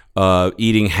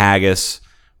 eating haggis.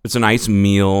 It's a nice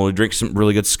meal. You drink some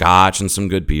really good scotch and some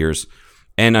good beers.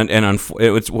 And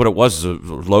it's what it was, at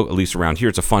least around here.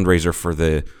 It's a fundraiser for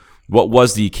what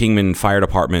was the Kingman Fire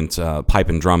Department pipe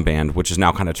and drum band, which is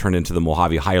now kind of turned into the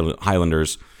Mojave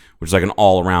Highlanders, which is like an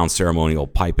all-around ceremonial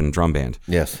pipe and drum band.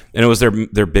 Yes. And it was their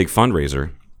big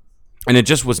fundraiser. And it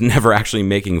just was never actually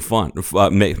making fun.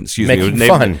 Making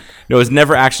fun. No, it was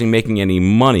never actually making any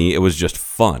money. It was just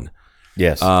fun.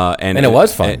 Yes. And it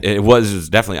was fun. It was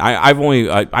definitely.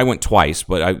 I went twice,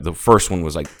 but the first one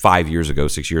was like 6 years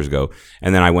ago,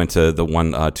 and then I went to the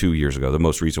one 2 years ago, the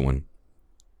most recent one.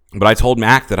 But I told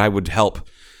Mac that I would help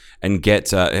and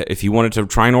get if he wanted to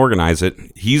try and organize it.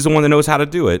 He's the one that knows how to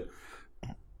do it.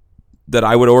 That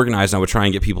I would organize, and I would try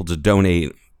and get people to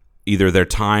donate either their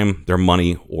time, their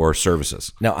money, or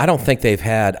services. Now, I don't think they've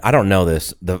had. I don't know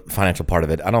the financial part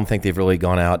of it. I don't think they've really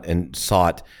gone out and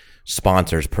sought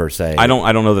sponsors per se. I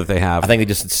don't know that they have. I think they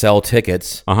just sell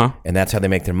tickets, and that's how they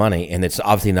make their money, and it's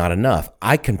obviously not enough.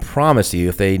 I can promise you,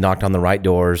 if they knocked on the right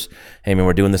doors, hey, man,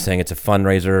 we're doing this thing, it's a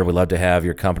fundraiser, we'd love to have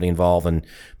your company involved, and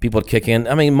people would kick in.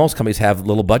 I mean, most companies have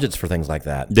little budgets for things like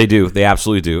that. They do. They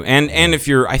absolutely do. And if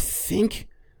you're, I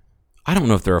don't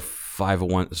know if they're a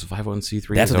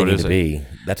 501c3. That's what they need to be.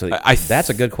 That's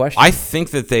a good question. I think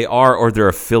that they are, or they're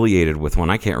affiliated with one.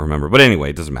 I can't remember. But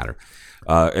anyway, it doesn't matter.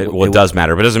 It does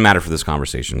matter, but it doesn't matter for this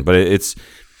conversation. But it's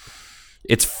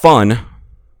fun.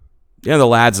 Yeah, the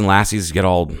lads and lassies get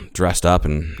all dressed up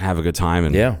and have a good time.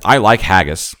 And yeah. I like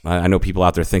haggis. I know people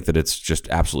out there think that it's just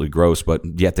absolutely gross, but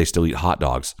yet they still eat hot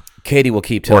dogs. Katie will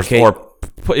keep telling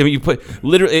you put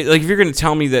literally, like, if you're going to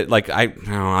tell me that, like, I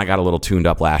got a little tuned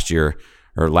up last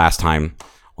time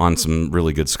on some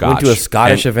really good scotch. Went to a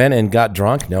Scottish event and got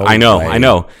drunk? No, I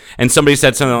know. And somebody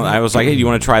said something. I was like, hey, do you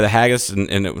want to try the haggis?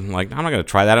 And it was like, I'm not going to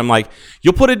try that. I'm like,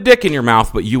 you'll put a dick in your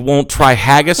mouth, but you won't try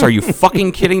haggis? Are you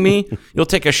fucking kidding me? You'll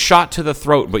take a shot to the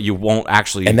throat, but you won't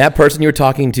actually. And that person you were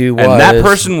talking to was. And that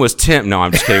person was Tim. No,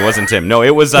 I'm just kidding. It wasn't Tim. No,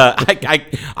 it was.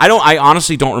 I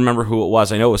honestly don't remember who it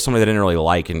was. I know it was somebody that I didn't really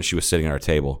like, and she was sitting at our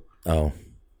table. Oh.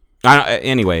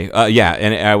 Anyway,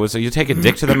 and I was like, you take a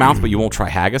dick to the mouth, but you won't try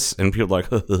haggis? And people are like,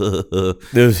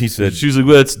 he said. She's like,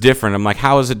 well, it's different. I'm like,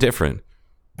 how is it different?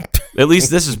 At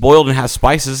least this is boiled and has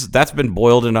spices. That's been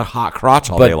boiled in a hot crotch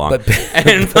all day long.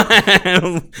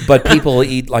 But people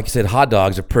eat, like you said, hot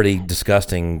dogs are pretty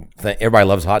disgusting. Everybody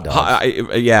loves hot dogs.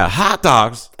 Hot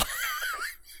dogs.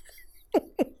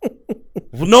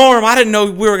 Well, Norm, I didn't know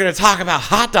we were going to talk about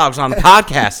hot dogs on the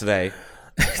podcast today.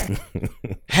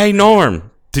 Hey, Norm.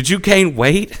 Did you gain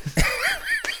weight?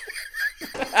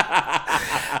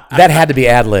 That had to be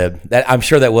ad-lib. I'm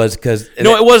sure that was because...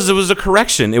 No, it was. It was a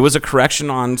correction. It was a correction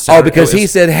on Saturday. Oh, because he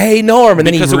said, hey, Norm, and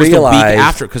then he realized... Because it was the week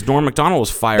after, because Norm Macdonald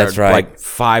was fired. That's right. Like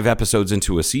 5 episodes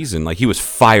into a season. Like, he was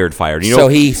fired. So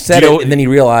he said it, and then he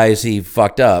realized he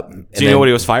fucked up. Do you know what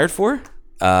he was fired for?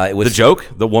 It was... The joke?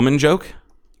 The woman joke?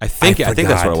 I think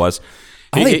that's what it was.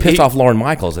 I think he pissed off Lorne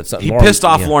Michaels. He pissed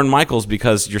off Lorne Michaels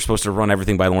because you're supposed to run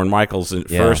everything by Lorne Michaels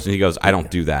first, and he goes, I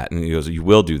don't do that. And he goes, you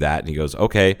will do that. And he goes,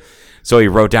 okay. So he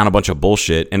wrote down a bunch of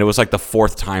bullshit, and it was like the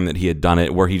 4th time that he had done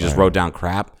it where he just wrote down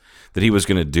crap that he was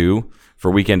going to do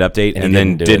for Weekend Update, and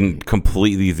then didn't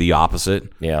completely the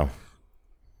opposite. Yeah.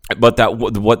 But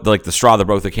what like the straw that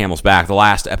broke the camel's back, the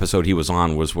last episode he was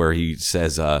on was where he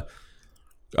says,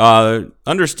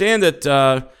 understand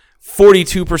that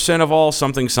 42% of all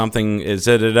something is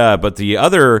da-da-da, but the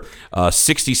other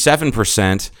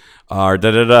 67% are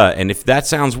da-da-da. And if that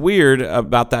sounds weird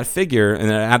about that figure and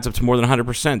it adds up to more than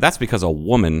 100%, that's because a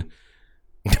woman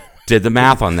did the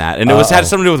math on that. And it had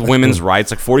something to do with women's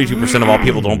rights. Like 42% of all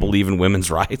people don't believe in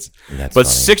women's rights. But funny.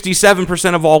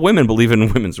 67% of all women believe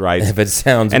in women's rights. If it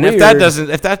sounds and weird.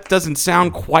 if that doesn't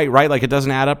sound quite right, like it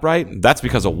doesn't add up right, that's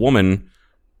because a woman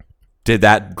did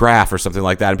that graph or something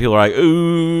like that. And people are like,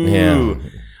 ooh. Yeah.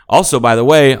 Also, by the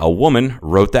way, a woman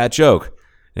wrote that joke.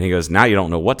 And he goes, now you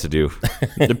don't know what to do.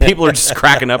 The people are just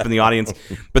cracking up in the audience.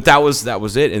 But that was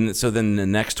it. And so then the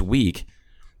next week,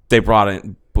 they brought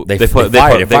in.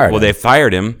 They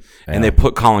fired him, and they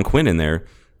put Colin Quinn in there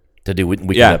to do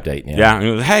weekend update. Yeah. And he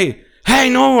goes, hey,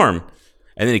 Norm,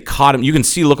 and then he caught him. You can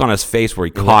see look on his face where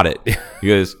he caught it. He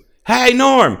goes, hey,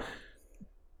 Norm,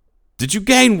 did you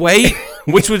gain weight?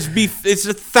 Which would be it's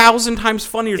 1,000 times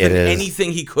funnier than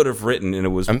anything he could have written, and it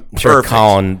was. I'm sure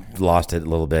Colin lost it a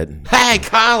little bit. Hey,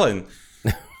 Colin.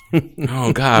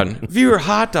 Oh God, viewer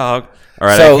hot dog. All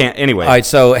right, I can't. Anyway. All right,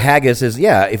 so haggis is,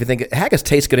 if you think, haggis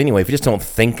tastes good anyway. If you just don't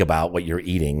think about what you're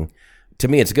eating, to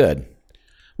me, it's good.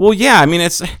 Well, yeah, I mean,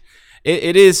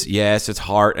 it is, yes, it's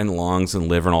heart and lungs and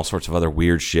liver and all sorts of other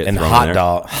weird shit. And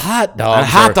hot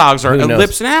dogs are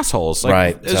lips and assholes. Like,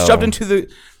 right. It's shoved into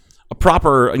a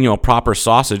proper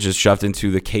sausage is shoved into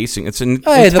the casing. It's an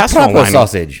the proper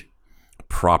sausage.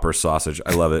 Proper sausage.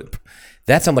 I love it.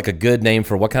 That sounds like a good name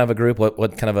for what kind of a group? What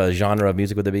kind of a genre of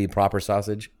music would it be? Proper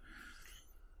sausage?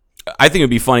 I think it would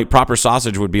be funny. Proper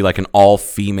Sausage would be like an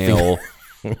all-female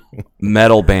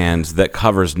metal band that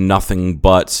covers nothing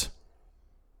but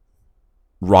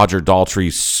Roger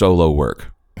Daltrey's solo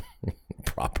work.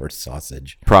 Proper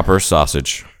Sausage. Proper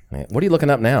Sausage. What are you looking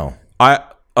up now?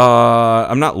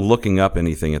 I'm not looking up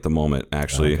anything at the moment,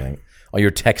 actually. Okay. Oh,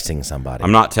 you're texting somebody.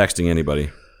 I'm not texting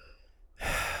anybody.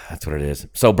 That's what it is.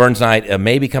 So Burns Night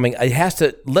may be coming. It has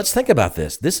to. Let's think about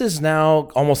this. This is now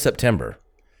almost September.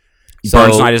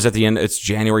 Burns Night is at the end. It's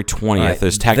January 20th. Right.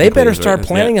 Is technically. They better start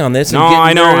planning on this. No,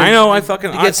 I know. I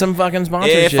get some fucking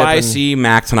sponsorship. If I see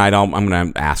Mac tonight, I'm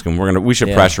going to ask him. We should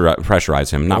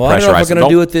pressurize him. Not pressurize. I don't know if we're going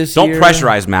to do it this year. Don't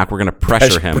pressurize Mac. We're going to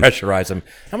pressure him. Pressurize him.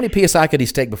 How many PSI could he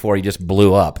stake before he just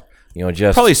blew up?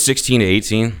 Probably 16 to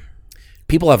 18.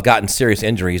 People have gotten serious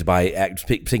injuries by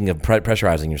speaking of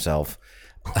pressurizing yourself.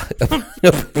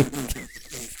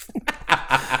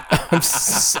 I'm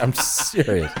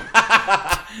serious.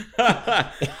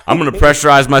 I'm going to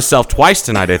pressurize myself twice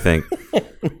tonight, I think.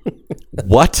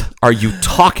 What are you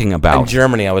talking about? In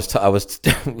Germany, I was.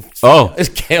 Oh.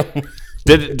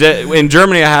 In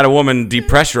Germany, I had a woman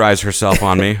depressurize herself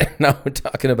on me. No, we're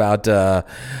talking about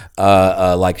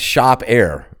like shop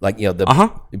air. Like,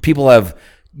 people have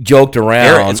joked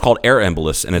around. It's called air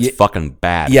embolus, and it's fucking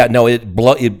bad. Yeah, no, it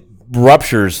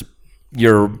ruptures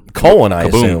your colon, I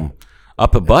assume.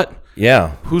 Up a butt?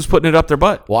 Yeah. Who's putting it up their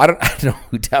butt? Well, I don't know.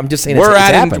 I'm just saying it's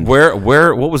happened. What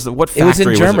factory? It was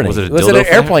in Germany. Was it an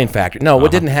airplane factory? No, it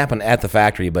didn't happen at the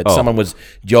factory, but someone was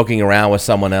joking around with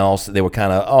someone else. They were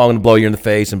kind of, I'm going to blow you in the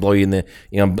face and blow you in the,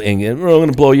 I'm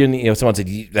going to blow you in the, someone said,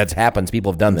 that happens.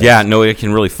 People have done this. Yeah, no, it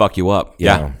can really fuck you up.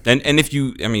 Yeah. And if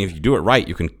you do it right,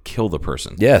 you can kill the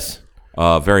person. Yes.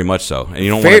 Very much so, and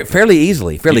you don't fairly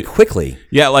easily, quickly.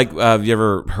 Yeah, like have you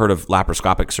ever heard of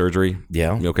laparoscopic surgery?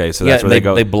 Yeah. Okay, so that's where they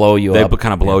go. They blow you up. They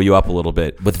kind of blow you up a little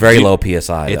bit with very low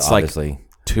PSI. It's obviously. Like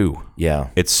 2. Yeah,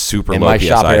 it's super in low. My PSI.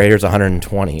 shop area here's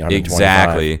 120.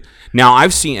 Exactly. Now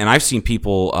I've seen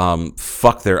people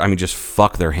fuck their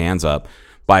hands up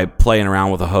by playing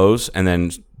around with a hose and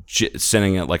then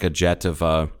sending it like a jet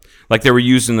of. Like they were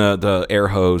using the air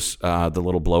hose, the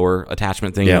little blower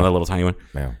attachment thing, the little tiny one,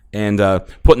 and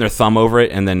putting their thumb over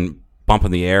it and then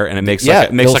bumping the air, and it makes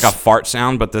like a fart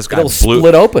sound. But this guy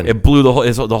split open. It blew the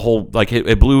whole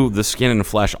it blew the skin and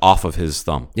flesh off of his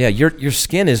thumb. Yeah, your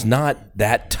skin is not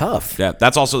that tough. Yeah,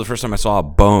 that's also the first time I saw a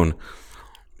bone.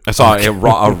 I saw a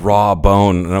raw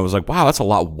bone, and I was like, wow, that's a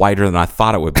lot whiter than I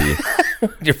thought it would be.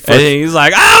 And he's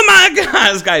like, oh my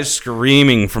God, this guy's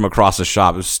screaming from across the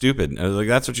shop. It was stupid. I was like,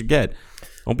 that's what you get.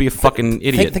 Don't be a fucking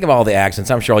idiot. Think of all the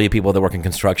accents. I'm sure all you people that work in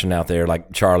construction out there,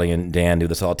 like Charlie and Dan, do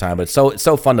this all the time. But it's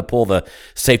so fun to pull the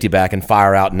safety back and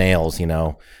fire out nails,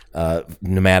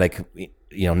 pneumatic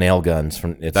nail guns.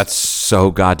 That's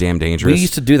so goddamn dangerous. We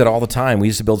used to do that all the time. We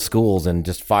used to build schools and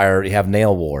just have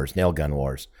nail gun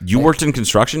wars. You worked in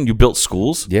construction? You built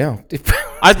schools? Yeah.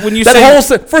 When you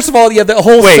first of all, the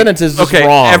whole sentence is just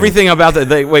wrong. Everything about that.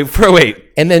 Wait.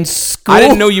 And then school. I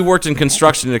didn't know you worked in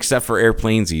construction except for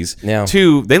airplanesies. Yeah.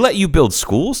 2, they let you build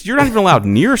schools? You're not even allowed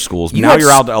near schools. Now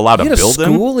you're allowed to build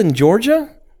them? School in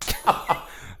Georgia?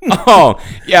 Oh,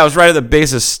 yeah, I was right at the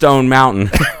base of Stone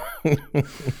Mountain.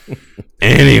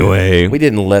 Anyway. We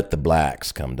didn't let the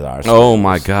blacks come to our schools. Oh,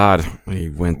 my God. He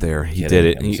went there. He did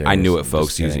it. I knew it,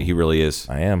 folks. He really is.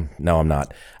 I am. No, I'm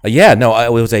not.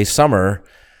 It was a summer.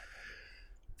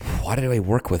 Why did I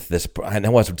work with this? I know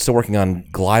I was still working on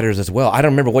gliders as well. I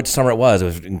don't remember what summer it was. It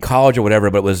was in college or whatever,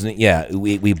 but it was,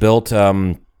 we built,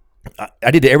 I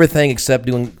did everything except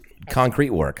doing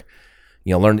concrete work.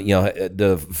 Learned,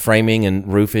 the framing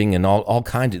and roofing and all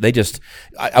kinds of,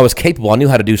 I was capable. I knew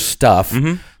how to do stuff.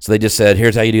 Mm-hmm. So they just said,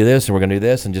 here's how you do this, and we're going to do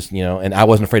this. And just, and I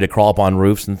wasn't afraid to crawl up on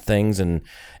roofs and things. And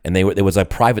it was a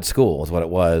private school is what it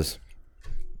was.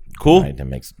 Cool. Right, that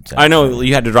makes sense. I know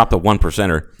you had to drop the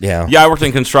 1%er. Yeah. Yeah, I worked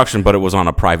in construction, but it was on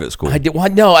a private school. I did. Well,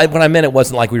 no, what I meant, it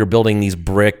wasn't like we were building these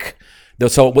brick.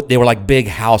 So they were like big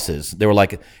houses. They were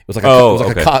like, it was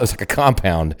like a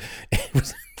compound. It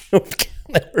was,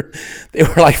 they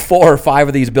were like 4 or 5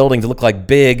 of these buildings that looked like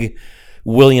big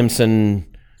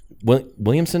Williamson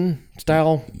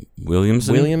style. Williams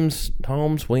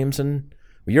homes. Williamson.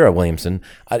 You're a Williamson.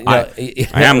 I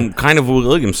am kind of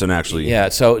Williamson, actually. Yeah.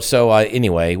 So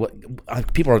anyway,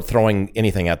 people are throwing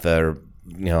anything at their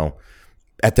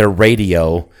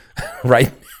radio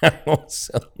right now.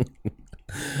 So,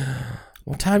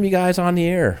 what time you guys on the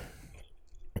air?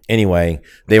 Anyway,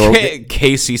 they were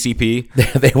KCCP.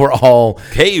 They were all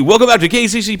welcome back to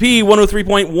KCCP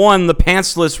 103.1, the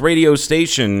pantsless radio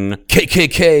station.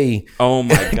 KKK. Oh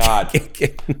my God.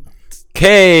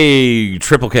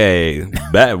 Triple K.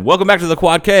 Welcome back to the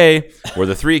Quad K, where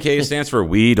the 3K stands for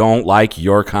We Don't Like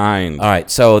Your Kind. All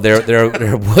right, so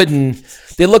they're wooden.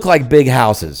 They look like big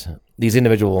houses. These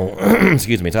individual,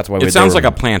 excuse me. So that's why it sounds like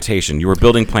a plantation. You were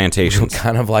building plantations,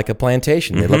 kind of like a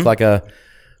plantation. They Mm-hmm. look like a.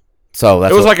 So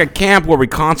that's like a camp where we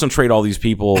concentrate all these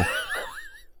people,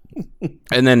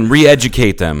 and then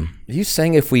re-educate them. Are you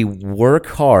saying if we work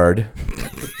hard,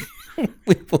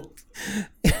 it'll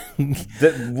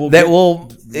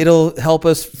help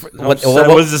us? What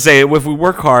was to say? If we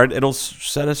work hard, it'll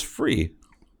set us free.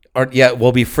 Or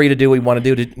we'll be free to do what we want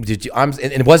to do. Did you?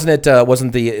 And wasn't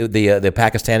the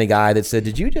Pakistani guy that said?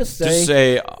 Did you just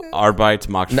say Arbeit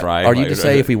macht frei? Or you just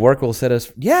say if we work, we'll set us?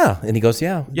 Yeah, and he goes,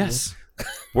 yeah, yes.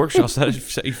 Work shall set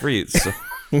you free. It's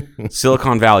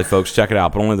Silicon Valley, folks. Check it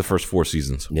out, but only the first 4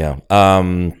 seasons. Yeah.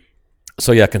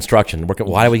 So yeah, construction.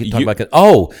 Why do we talk about?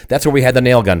 Oh, that's where we had the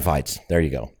nail gun fights. There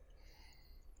you go.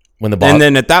 And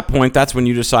then at that point, that's when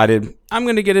you decided, I'm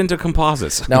going to get into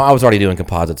composites. No, I was already doing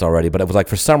composites already, but it was like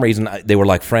for some reason they were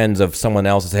like friends of someone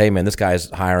else. Said, hey man, this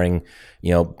guy's hiring,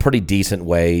 pretty decent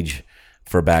wage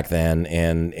for back then,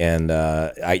 and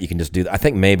you can just do that. I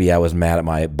think maybe I was mad at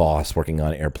my boss working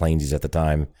on airplanes at the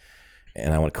time,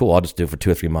 and I went, cool, I'll just do it for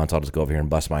 2 or 3 months. I'll just go over here and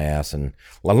bust my ass, and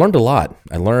I learned a lot.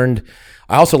 I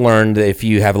also learned that if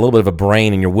you have a little bit of a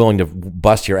brain and you're willing to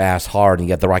bust your ass hard and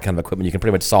you got the right kind of equipment, you can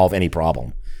pretty much solve any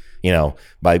problem.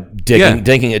 By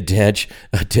digging a ditch,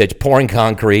 pouring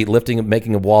concrete,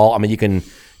 making a wall. I mean, you can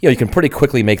pretty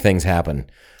quickly make things happen.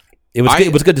 It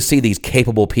was good to see these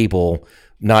capable people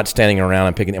not standing around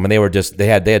and picking. I mean, they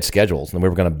had schedules, and we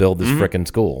were going to build this frickin'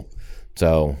 school.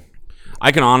 So,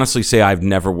 I can honestly say I've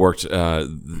never worked I've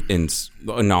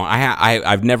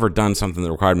never done something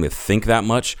that required me to think that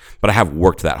much, but I have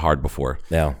worked that hard before.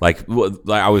 Yeah, like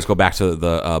I always go back to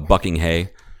the bucking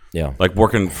hay. Yeah, like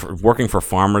working for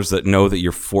farmers that know that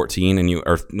you're 14 and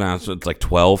it's like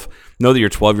 12. Know that you're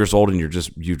 12 years old and you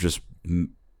just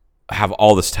have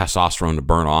all this testosterone to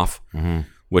burn off. Mm-hmm.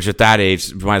 Which at that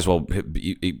age might as well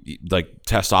like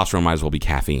testosterone might as well be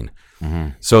caffeine. Mm-hmm.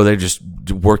 So they just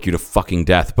work you to fucking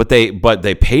death. But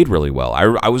they paid really well.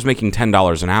 I was making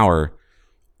 $10 an hour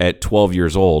at 12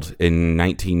 years old in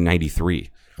 1993.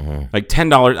 Mm-hmm. Like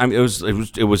 $10. I mean,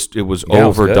 it was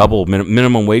over double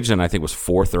minimum wage, and I think it was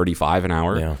 $4.35 an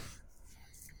hour. Yeah,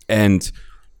 and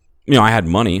I had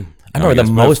money. I remember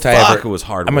the most it was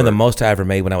hard. I remember the most I ever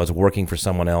made when I was working for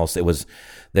someone else. There was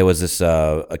this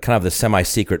kind of the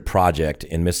semi-secret project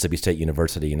in Mississippi State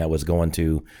University, and I was going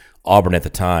to Auburn at the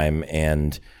time,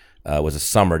 and it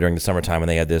was during the summertime, and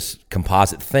they had this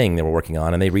composite thing they were working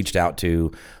on, and they reached out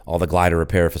to all the glider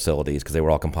repair facilities because they were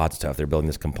all composite stuff. They were building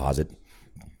this composite.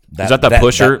 Is that the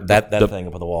pusher? That thing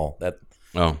up on the wall. That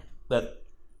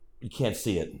you can't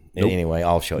see it. Nope. Anyway,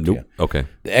 I'll show it to you. Okay.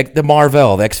 The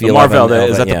Marvell, the XV11. The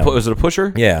Marvell, is it a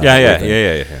pusher? Yeah.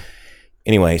 Yeah.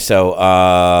 Anyway, so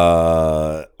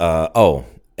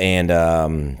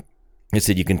He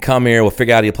said, you can come here. We'll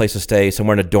figure out a place to stay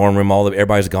somewhere in a dorm room.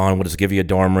 Everybody's gone. We'll just give you a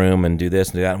dorm room and do this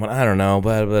and do that. I went, I don't know,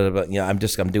 but I'm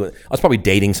doing. I was probably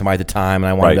dating somebody at the time, and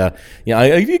I wanted to.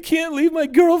 You can't leave my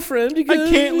girlfriend. I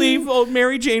can't leave old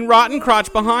Mary Jane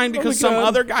Rottencrotch behind because some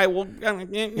other guy will.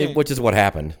 Which is what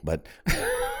happened, but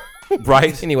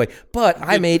right anyway. But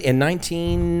I made in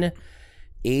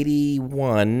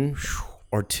 1981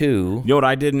 or 2. You know what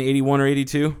I did in 81 or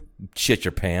 82? Shit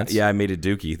your pants. Yeah, I made a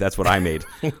dookie. That's what I made.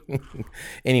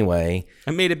 Anyway.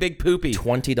 I made a big poopy.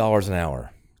 $20 an hour.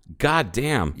 God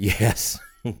damn. Yes.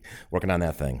 Working on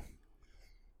that thing.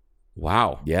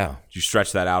 Wow. Yeah. Did you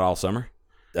stretch that out all summer?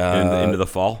 Into the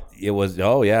fall? It was,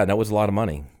 that was a lot of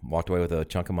money. Walked away with a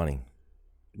chunk of money.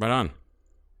 Right on.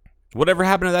 Whatever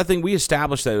happened to that thing? We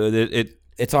established that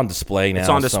it's on display now. It's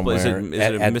on display.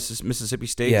 Somewhere. Is it Mississippi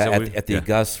State? Yeah, at the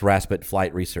Gus Raspet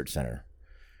Flight Research Center.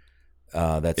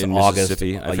 That's in August.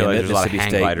 Mississippi. I feel like there's a lot of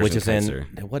hang gliders, which is in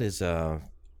what is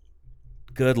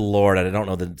good Lord, I don't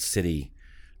know the city.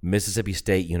 Mississippi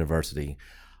State University.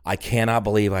 I cannot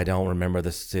believe I don't remember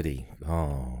the city.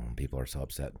 Oh, people are so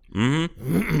upset.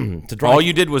 Mm-hmm. All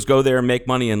you did was go there and make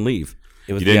money and leave.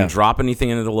 You didn't drop anything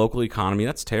into the local economy.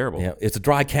 That's terrible. Yeah, it's a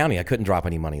dry county. I couldn't drop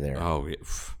any money there. Oh,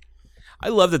 I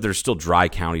love that there's still dry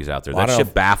counties out there. That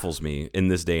shit baffles me in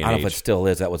this day and age. I don't know if it still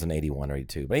is. That was in 81 or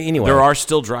 82. But anyway. There are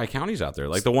still dry counties out there.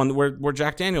 Like the one where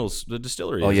Jack Daniels, the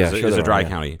distillery is a dry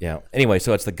county. Yeah. Anyway,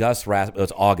 so it's the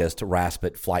it's August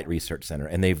Raspet Flight Research Center.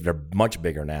 And they're much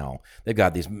bigger now. They've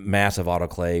got these massive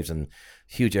autoclaves and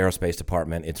huge aerospace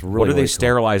department. It's really, what are they really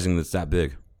sterilizing that's that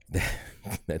big?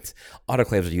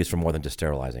 Autoclaves are used for more than just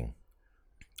sterilizing.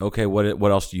 Okay,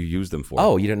 what else do you use them for?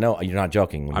 Oh, you didn't know? You're not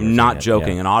joking. I'm not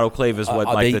joking. Yeah. An autoclave is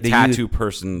what the tattoo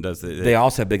person does. They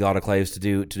also have big autoclaves to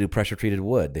do pressure treated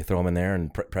wood. They throw them in there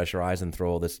and pressurize and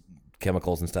throw all this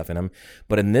chemicals and stuff in them.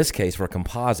 But in this case, for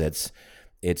composites,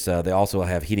 it's they also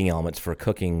have heating elements for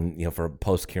cooking, for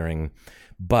post curing.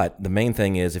 But the main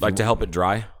thing is, if to help it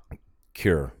dry,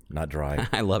 cure, not dry.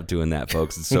 I love doing that,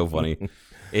 folks. It's so funny.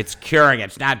 It's curing.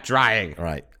 It's not drying.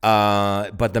 Right.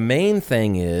 But the main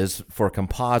thing is for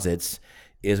composites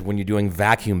is when you're doing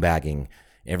vacuum bagging.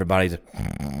 Everybody's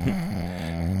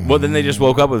well. Then they just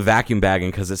woke up with vacuum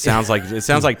bagging because it sounds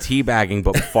like tea bagging,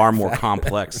 but far more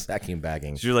complex. Vacuum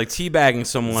bagging. So you're like tea bagging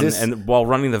someone and while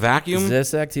running the vacuum.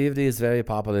 This activity is very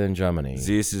popular in Germany.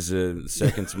 This is the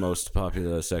second most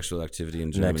popular sexual activity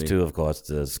in Germany. Next to, of course,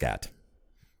 the scat.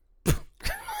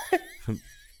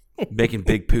 Making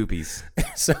big poopies.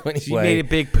 So anyway, she made a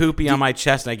big poopy on my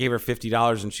chest, and I gave her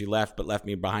 $50, and she left, but left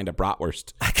me behind a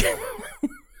bratwurst.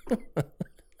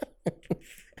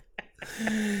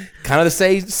 Kind of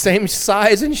the same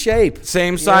size and shape.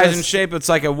 Same size and shape. It's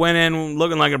like it went in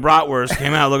looking like a bratwurst,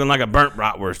 came out looking like a burnt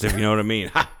bratwurst, if you know what I mean.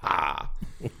 Ha ha.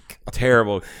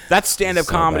 Terrible. That's stand-up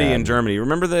comedy in Germany.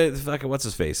 Remember the fucking what's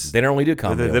his face? They don't really do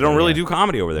comedy. They don't really do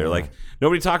comedy over there. Like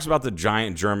nobody talks about the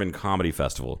giant German comedy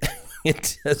festival.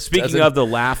 Speaking of the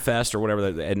Laugh Fest or whatever,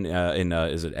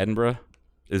 is it Edinburgh?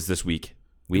 Is this week?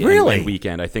 Really?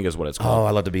 Weekend, I think is what it's called. Oh,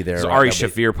 I'd love to be there. So Ari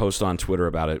Shafir posted on Twitter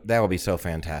about it. That would be so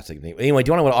fantastic. Anyway, do you want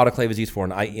to know what autoclave is used for?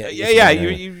 And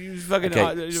you fucking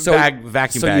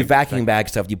vacuum bag. You vacuum bag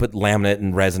stuff. You put laminate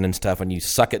and resin and stuff, and you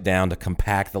suck it down to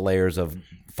compact the layers of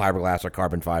fiberglass or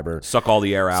carbon fiber. Suck all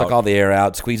the air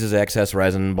out. Squeezes excess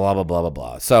resin, blah, blah, blah, blah,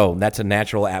 blah. So that's a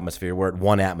natural atmosphere. We're at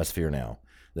 1 atmosphere now.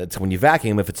 That's when you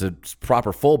vacuum. If it's a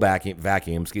proper full vacuum,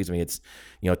 it's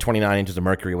 29 inches of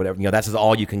mercury or whatever. That's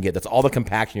all you can get. That's all the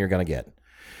compaction you're going to get.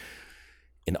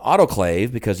 In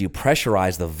autoclave, because you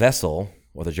pressurize the vessel,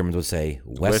 or the Germans would say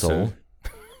Wessel.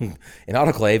 In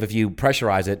autoclave, if you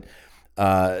pressurize it,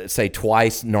 say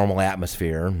twice normal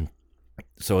atmosphere,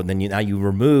 so then now you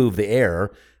remove the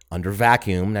air under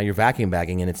vacuum. Now you're vacuum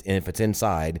bagging, and if it's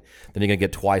inside, then you're going to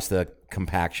get twice the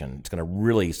compaction. It's going to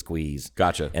really squeeze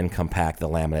and compact the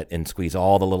laminate and squeeze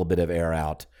all the little bit of air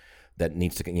out that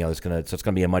needs to, it's going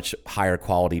to be a much higher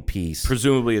quality piece.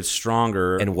 Presumably it's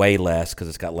stronger. And way less because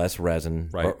it's got less resin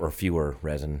or fewer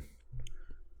resin.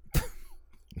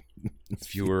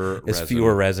 Fewer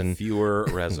resin.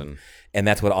 And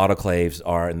that's what autoclaves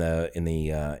are in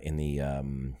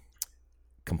the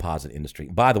composite industry.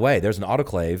 By the way, there's an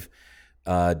autoclave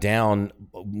down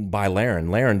by Laren.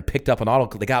 Laren picked up an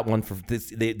autoclave. They got one for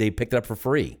this. They picked it up for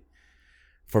free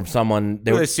from someone.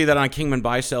 Did they see that on Kingman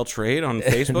Buy Sell Trade on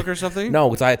Facebook or something? No,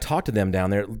 because I had talked to them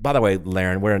down there. By the way,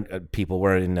 Laren, we're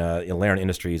in Laren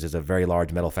Industries is a very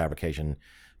large metal fabrication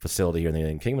facility here in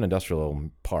the Kingman Industrial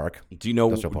Park. Do you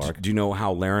know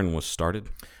how Laren was started?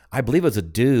 I believe it was a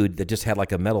dude that just had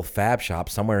like a metal fab shop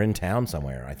somewhere in town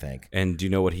somewhere, I think. And do you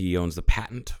know what he owns the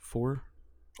patent for?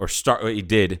 He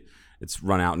did. It's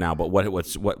run out now. But what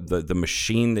the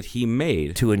machine that he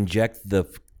made to inject the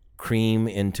cream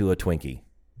into a Twinkie.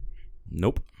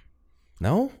 Nope.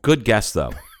 No? Good guess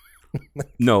though.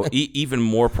 No, even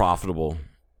more profitable.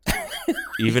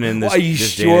 Even in this, well, are you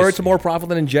this sure it's more profitable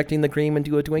than injecting the cream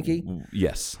into a Twinkie?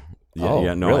 Yes.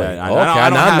 Yeah, no. Really?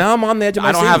 Now I'm on the edge of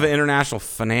my seat. I don't have an international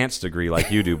finance degree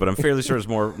like you do, but I'm fairly sure it's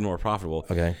more profitable.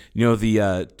 Okay. You know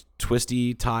the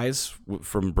twisty ties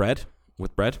from bread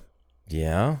with bread?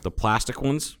 Yeah. The plastic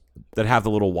ones that have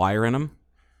the little wire in them.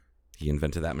 He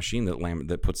invented that machine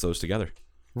that puts those together.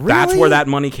 Really? That's where that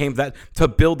money came. That to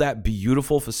build that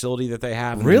beautiful facility that they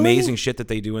have, and the amazing shit that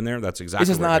they do in there. That's exactly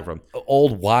this is where it not came from.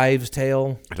 Old wives'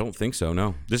 tale. I don't think so.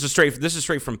 No, this is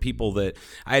straight from people that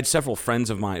I had several friends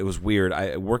of mine. It was weird.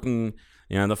 Working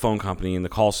in the phone company in the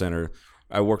call center.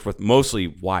 I worked with mostly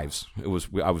wives. I was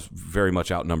very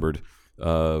much outnumbered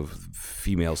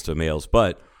females to males,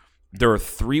 but there are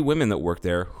 3 women that work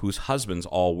there whose husbands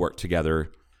all work together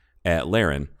at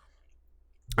Laren.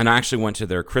 And I actually went to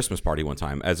their Christmas party one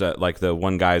time as the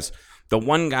one guy,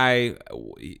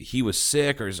 he was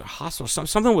sick or he's hospital.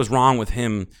 Something was wrong with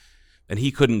him and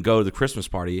he couldn't go to the Christmas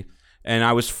party. And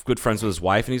I was good friends with his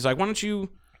wife and he's like, why don't you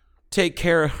take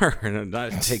care of her? And I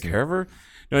take care of her?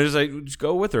 No, just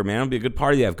go with her, man. It'll be a good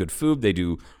party. They have good food. They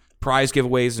do prize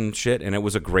giveaways and shit. And it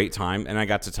was a great time. And I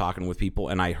got to talking with people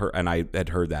and I had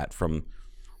heard that from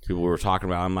people we were talking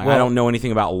about. I'm like, I don't know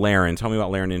anything about Laren. Tell me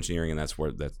about Laren Engineering, and that's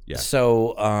where that. Yeah.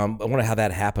 So I wonder how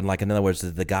that happened. Like, in other words,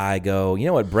 did the guy go, you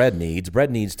know what bread needs?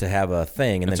 Bread needs to have a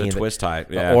thing, and it's then a twist tie.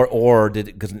 Yeah. Or did,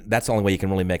 because that's the only way you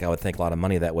can really make, I would think, a lot of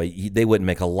money that way. They wouldn't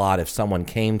make a lot if someone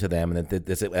came to them and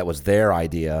that was their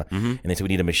idea, and they said we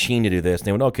need a machine to do this. And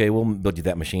they went, okay, we'll build you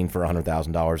that machine for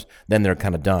 $100,000. Then they're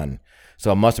kind of done.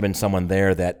 So it must have been someone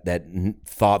there that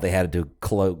thought they had to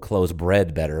close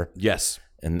bread better. Yes.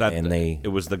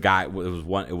 It was the guy. It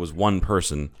was one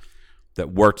person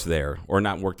that worked there, or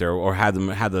not worked there, or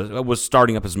was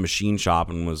starting up his machine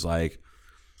shop and was like,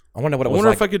 I wonder what it was. I wonder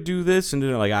like. if I could do this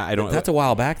and like I don't. That's a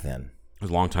while back then. It was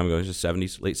a long time ago. It was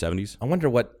the late 70s. I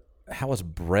wonder how was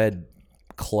bread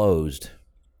closed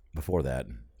before that?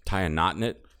 Tie a knot in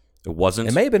it. It wasn't.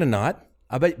 It may have been a knot.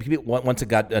 I bet once it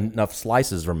got enough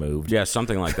slices removed. Yeah,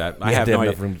 something like that. I have no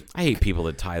idea. I hate people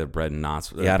that tie the bread in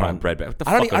knots. Yeah, I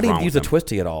don't even use a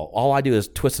twisty at all. All I do is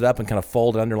twist it up and kind of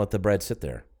fold it under and let the bread sit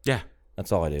there. Yeah.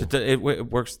 That's all I do. It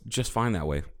works just fine that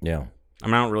way. Yeah. I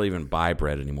mean, I don't really even buy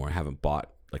bread anymore. I haven't bought,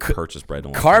 purchased bread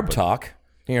in a long Carb time, talk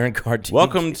here in Cartoon.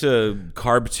 Welcome to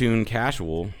Carbtoon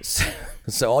Casual.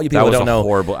 So all you people don't know.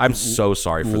 Horrible. I'm so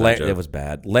sorry for that joke. It was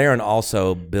bad. Laren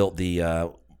also built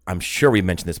the, I'm sure we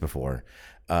mentioned this before,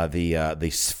 the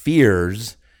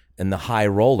spheres and the high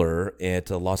roller at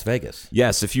Las Vegas.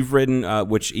 Yes, if you've ridden,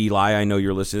 which Eli, I know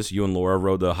you're listening to this, you and Laura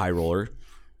rode the high roller,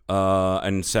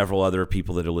 and several other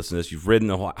people that are listening to this, you've ridden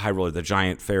the high roller, the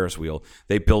giant Ferris wheel.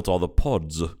 They built all the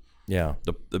pods. Yeah.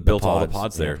 They built all the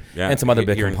pods there. Yeah. And some other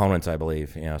big components, I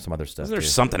believe. Yeah, some other stuff. Isn't there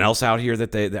something else out here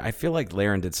that I feel like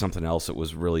Laren did something else that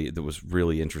was really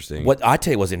interesting. What I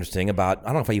tell you was interesting about, I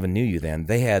don't know if I even knew you then,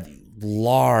 they had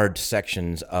large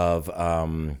sections of,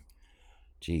 we're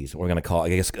going to call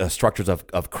it, I guess, structures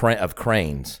of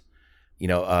cranes. You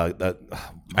know,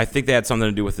 I think they had something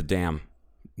to do with the dam,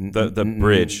 the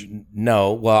bridge.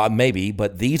 No, well, maybe,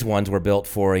 but these ones were built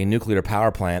for a nuclear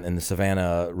power plant in the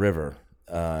Savannah River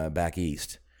back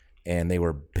east, and they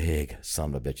were big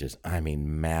son of a bitches. I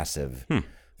mean, massive.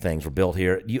 Things were built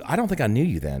here. I don't think I knew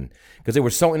you then because they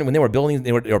were so when they were building,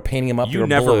 they were painting them up. You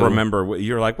never remember.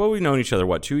 You're like, well, we've known each other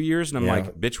 2 years, and I'm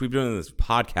like, bitch, we've been doing this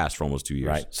podcast for almost 2 years.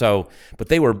 Right. So, but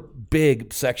they were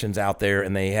big sections out there,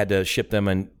 and they had to ship them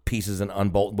in pieces and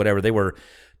unbolt whatever they were.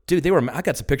 Dude, they were. I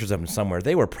got some pictures of them somewhere.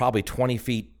 They were probably 20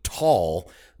 feet tall.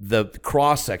 The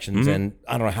cross sections, and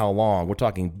I don't know how long. We're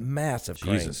talking massive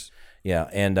cranes. Jesus. Yeah,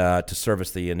 and to service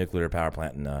the nuclear power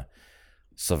plant in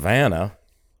Savannah.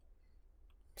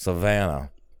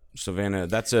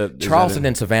 That's Charleston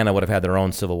and Savannah would have had their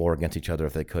own civil war against each other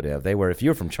if they could have. If you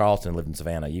were from Charleston and lived in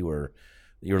Savannah, you were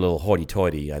a little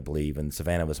hoity-toity, I believe, and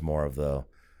Savannah was more of the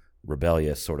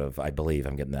rebellious sort of. I believe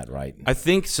I'm getting that right. I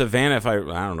think Savannah. I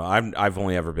don't know. I've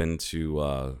only ever been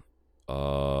to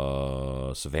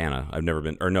Savannah. I've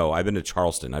been to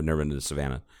Charleston. I've never been to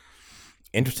Savannah.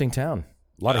 Interesting town.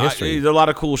 A lot of history. There's a lot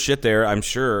of cool shit there, I'm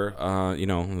sure.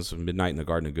 It's Midnight in the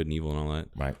Garden of Good and Evil and all that.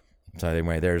 Right. So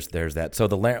anyway, there's that. So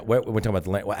we're talking about the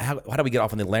Laren. How do we get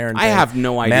off on the Laren? I have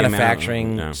no idea.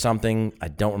 Manufacturing something. I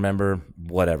don't remember.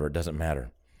 Whatever. It doesn't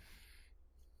matter.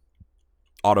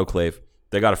 Autoclave.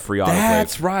 They got a free autoclave.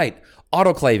 That's right.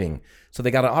 Autoclaving. So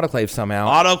they got an autoclave somehow.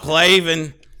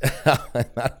 Autoclaving.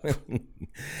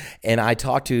 And I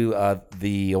talked to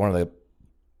one of the.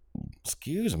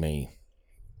 Excuse me.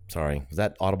 Sorry, is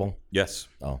that audible? Yes.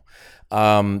 Oh,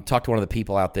 talked to one of the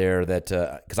people out there that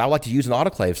because I like to use an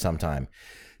autoclave sometime.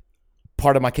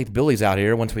 Part of my capabilities out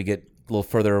here, once we get a little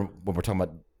further, when we're talking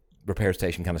about repair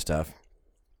station kind of stuff,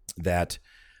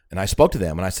 and I spoke to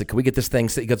them and I said, "Can we get this thing?"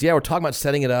 He goes, "Yeah, we're talking about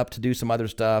setting it up to do some other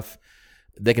stuff.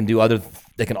 They can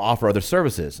offer other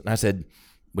services." And I said,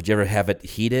 "Would you ever have it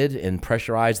heated and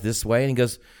pressurized this way?" And he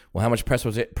goes, "Well, how much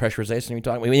pressurization are you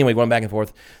talking?" Anyway, going back and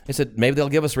forth. They said maybe they'll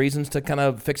give us reasons to kind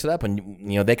of fix it up, and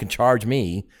they can charge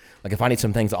me. Like if I need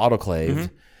some things autoclaved,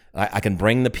 I can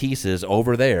bring the pieces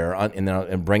over there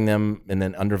and bring them and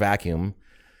then under vacuum,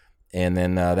 and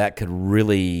then that could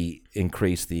really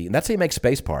increase and that's how you make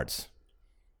space parts.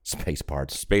 Space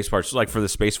parts, like for the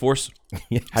Space Force.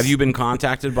 Yes. Have you been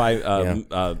contacted by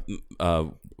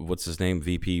what's his name,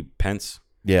 VP Pence?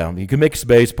 Yeah, you can make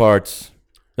space parts.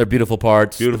 They're beautiful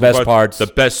parts. The best parts. The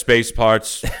best space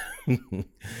parts.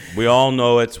 We all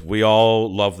know it. We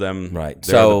all love them. Right.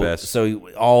 They're the best. So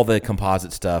all the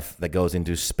composite stuff that goes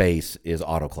into space is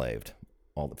autoclaved,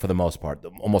 for the most part.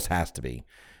 Almost has to be,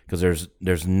 because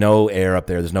there's no air up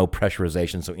there. There's no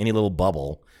pressurization. So any little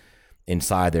bubble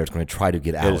inside there is going to try to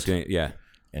get out.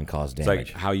 And cause damage. It's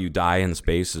like how you die in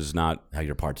space is not how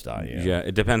your parts die. Yeah. Yeah.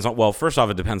 It depends on. Well, first off,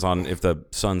 it depends on if the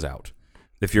sun's out.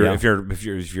 If you're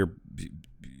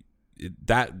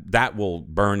that will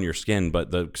burn your skin,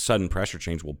 but the sudden pressure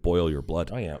change will boil your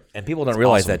blood. Oh yeah, and people don't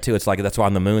realize that too. It's like that's why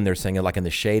on the moon they're saying like in the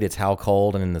shade it's how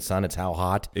cold, and in the sun it's how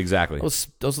hot. Exactly.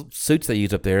 Those suits they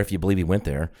use up there, if you believe he went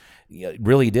there,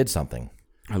 really did something.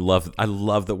 I love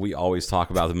that we always talk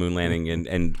about the moon landing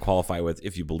and qualify with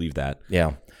if you believe that.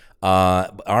 Yeah,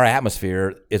 our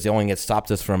atmosphere is the only thing that stops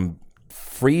us from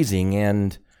freezing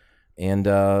and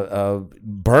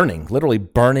burning, literally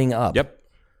burning up. Yep.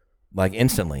 Like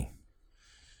instantly.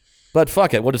 But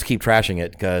fuck it, we'll just keep trashing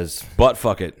it because. But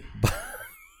fuck it.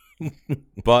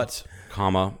 But,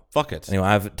 fuck it. Anyway,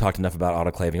 I've talked enough about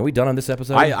autoclaving. Are we done on this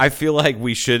episode? I feel like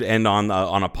we should end on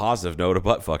a positive note of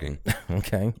butt fucking.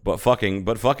 Okay. But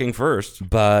fucking first.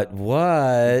 But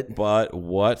what? But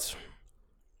what?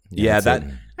 Yeah, that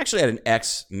actually had an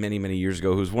ex many, many years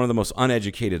ago who's one of the most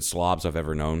uneducated slobs I've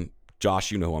ever known.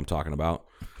 Josh, you know who I'm talking about.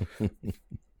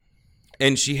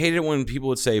 And she hated it when people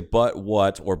would say "but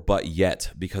what" or "but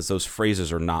yet" because those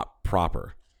phrases are not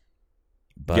proper.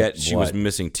 But yet she was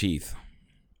missing teeth.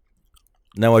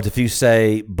 No, if you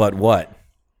say "but what,"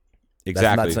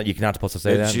 exactly, you're not supposed to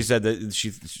say that. She said that she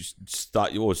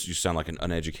thought, "Oh, you sound like an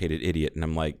uneducated idiot," and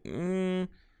I'm like,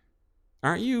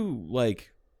 "Aren't you like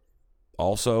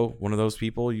also one of those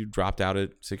people? You dropped out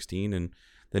at 16 and."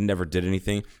 Then never did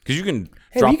anything because you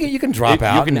can drop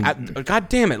out. God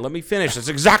damn it! Let me finish. That's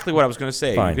exactly what I was going to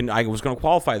say. Fine. I was going to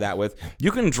qualify that with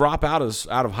you can drop out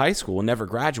of high school and never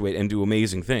graduate and do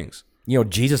amazing things.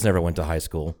 Jesus never went to high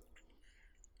school.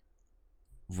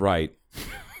 Right.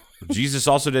 Jesus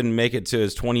also didn't make it to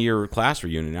his 20-year class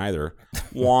reunion either.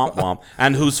 Womp womp.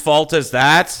 And whose fault is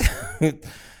that?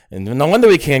 And no wonder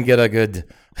we can't get a good.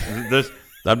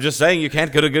 I'm just saying you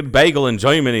can't get a good bagel in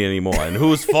Germany anymore. And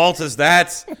whose fault is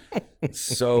that?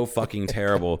 So fucking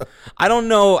terrible. I don't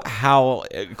know how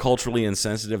culturally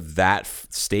insensitive that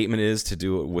statement is to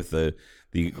do it with the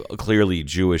clearly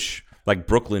Jewish, like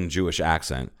Brooklyn Jewish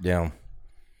accent. Yeah.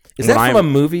 Is that from a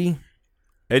movie?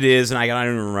 It is, and I don't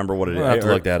even remember what it is. We'll have to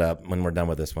look that up when we're done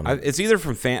with this one. It's either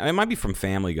from it might be from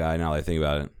Family Guy. Now that I think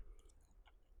about it.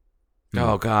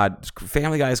 Oh God,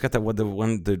 Family Guy's got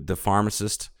the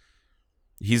pharmacist.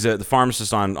 He's the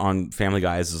pharmacist on Family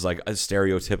Guy is like a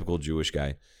stereotypical Jewish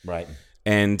guy, right?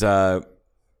 And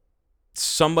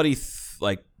somebody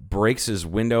breaks his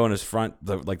window in his front,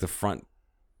 the front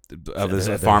of his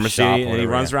pharmacy, and he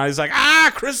runs around. He's like,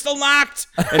 crystal knocked,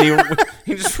 and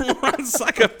he just runs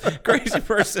like a crazy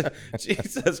person.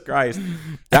 Jesus Christ,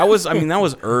 that was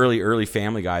early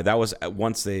Family Guy. That was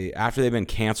after they've been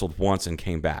canceled once and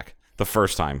came back the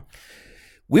first time.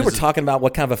 We were talking about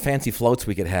what kind of a fancy floats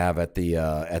we could have at the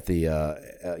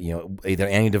either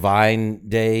Annie Devine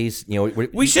days.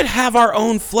 We should have our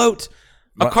own float,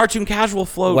 cartoon casual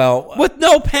float. Well, with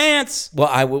no pants.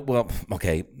 Well,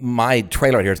 okay. My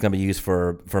trailer here is going to be used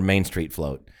for Main Street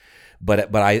float,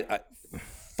 but I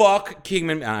fuck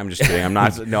Kingman. I'm just kidding. I'm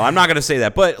not. No, I'm not going to say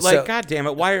that. But God damn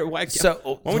it, why don't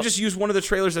we just use one of the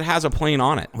trailers that has a plane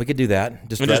on it? We could do that.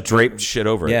 Just drape shit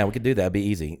over it. Yeah, we could do that. It'd be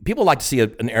easy. People like to see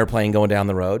an airplane going down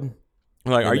the road.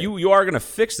 Like, you are going to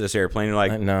fix this airplane? You're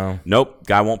like, no, nope.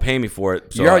 Guy won't pay me for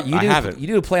it. So I haven't. You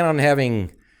do plan on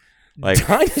having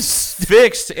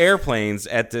fixed airplanes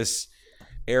at this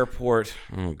Airport.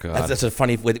 Oh God, that's a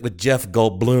funny with Jeff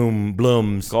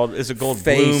Goldblum's is it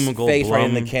Goldblum? face right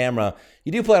in the camera.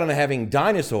 You do plan on having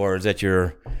dinosaurs at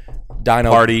your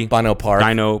Dino Park.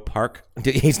 Dino Park.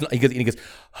 He goes.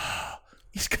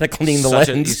 He's gonna clean the lens.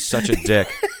 He's such a dick.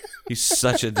 He's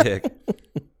such a dick.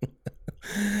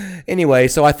 Anyway,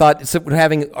 so I thought, we're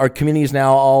having our communities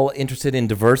now all interested in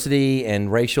diversity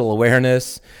and racial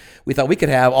awareness. We thought we could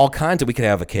have all kinds of. We could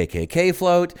have a KKK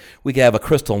float. We could have a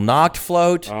Crystal Knocked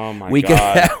float. Oh my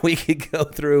God! We could go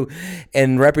through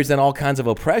and represent all kinds of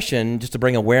oppression just to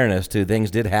bring awareness to things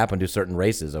did happen to certain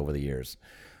races over the years.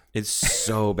 It's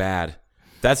so bad.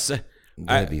 That's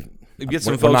get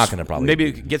some we're folks. Not gonna probably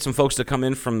maybe get some folks to come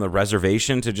in from the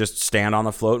reservation to just stand on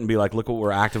the float and be like, "Look what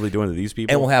we're actively doing to these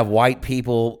people." And we'll have white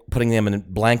people putting them in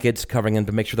blankets, covering them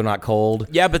to make sure they're not cold.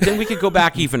 Yeah, but then we could go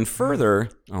back even further.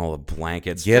 Oh, the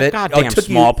blankets! Get it? Goddamn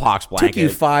smallpox blanket. Took you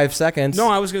 5 seconds. No,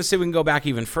 I was going to say we can go back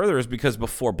even further, is because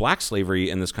before black slavery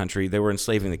in this country, they were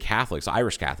enslaving the Catholics,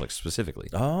 Irish Catholics specifically.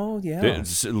 Oh yeah,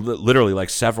 it's literally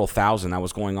like several thousand. That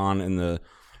was going on in the.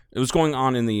 It was going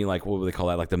on in the, like, what would they call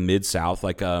that? Like the Mid-South,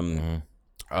 like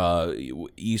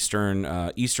eastern,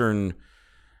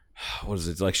 what is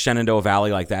it? Like Shenandoah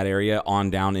Valley, like that area, on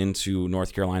down into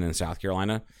North Carolina and South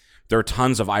Carolina. There are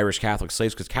tons of Irish Catholic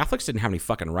slaves because Catholics didn't have any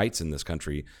fucking rights in this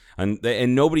country, and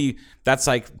nobody. That's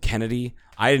like Kennedy.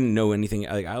 I didn't know anything.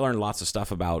 Like, I learned lots of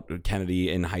stuff about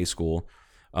Kennedy in high school.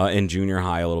 In junior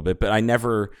high a little bit, but I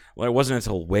never. Well, it wasn't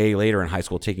until way later in high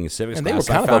school taking a civics and class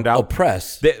they were kind I found of out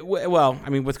oppressed. Well, I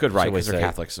mean, with good right, because they're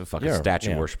Catholics and fucking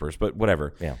statue worshippers, but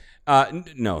whatever. Yeah.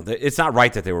 No, it's not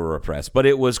right that they were repressed, but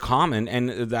it was common,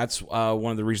 and that's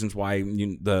one of the reasons why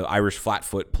the Irish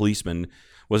flatfoot policeman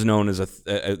was known as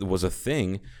was a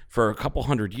thing for a couple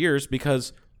hundred years,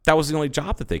 because that was the only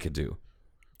job that they could do,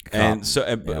 and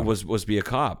so was be a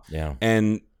cop. Yeah,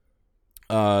 and.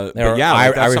 There yeah, are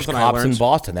like, that's Irish cops in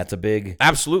Boston. That's a big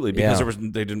because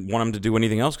they didn't want him to do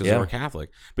anything else because they were Catholic.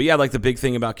 But yeah, like the big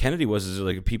thing about Kennedy was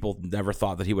like people never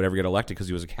thought that he would ever get elected because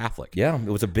he was a Catholic. Yeah, it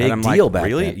was a big deal back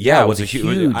really? then. Yeah, it was a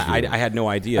huge. I had no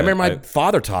idea. I remember my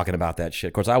father talking about that shit.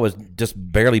 Of course, I was just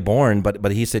barely born,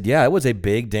 but he said, yeah, it was a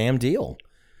big damn deal.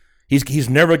 He's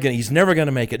never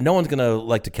gonna make it. No one's gonna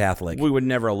elect a Catholic. We would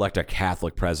never elect a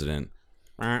Catholic president.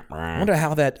 I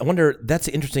wonder that's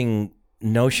interesting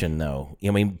notion, though.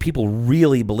 I mean, people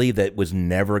really believe that it was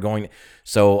never going.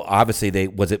 So obviously,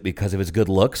 was it because of his good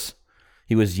looks?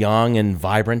 He was young and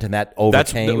vibrant, and that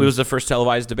overcame. It was the first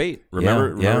televised debate.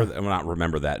 Remember? Yeah. Well, not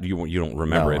remember that. You don't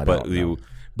remember No, it,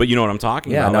 but you know what I'm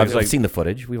talking about. Yeah, I've seen the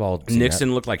footage. We've all seen Nixon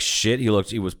that. looked like shit. He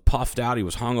was puffed out. He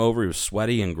was hungover. He was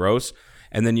sweaty and gross.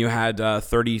 And then you had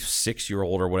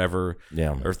 36-year-old or whatever,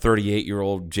 or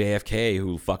 38-year-old JFK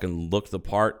who fucking looked the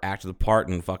part, acted the part,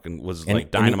 and fucking was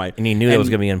like dynamite. And he knew it was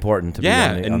going to be important to be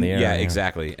on the air. Yeah,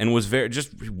 exactly. And was very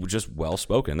just well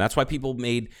spoken. That's why people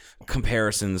made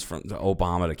comparisons from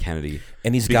Obama to Kennedy.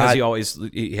 And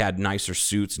he had nicer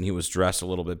suits and he was dressed a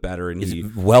little bit better, and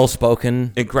he's well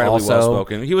spoken, incredibly well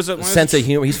spoken. He was a sense of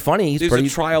humor. He's funny. He's a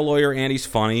trial lawyer and he's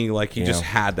funny. Like he just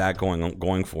had that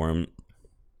going for him.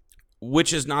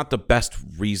 Which is not the best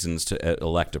reasons to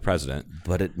elect a president.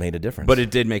 But it made a difference. But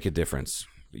it did make a difference.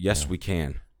 Yes, we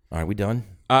can. All right, we done?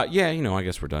 Yeah, I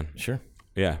guess we're done. Sure.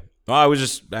 Yeah. Well,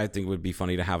 I think it would be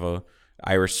funny to have a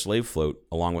Irish slave float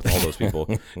along with all those people.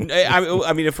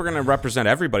 I mean, if we're going to represent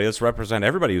everybody, let's represent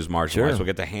everybody who's marginalized. Sure. We'll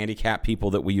get the handicapped people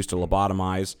that we used to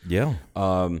lobotomize. Yeah.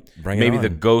 Maybe the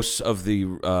ghosts of the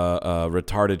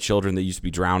retarded children that used to be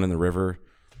drowned in the river.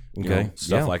 Okay.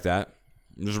 Stuff like that.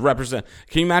 Just represent.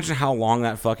 Can you imagine how long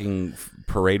that fucking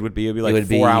parade would be? It'd be like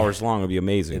 4 hours long. It'd be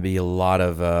amazing. It'd be a lot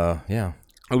of It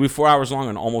would be 4 hours long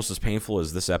and almost as painful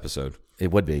as this episode.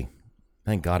 It would be.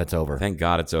 Thank God it's over. Thank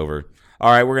God it's over. All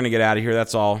right, we're gonna get out of here.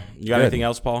 That's all. You got anything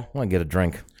else, Paul? I want to get a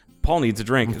drink. Paul needs a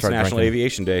drink. It's National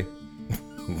Aviation Day.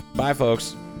 Bye,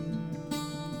 folks.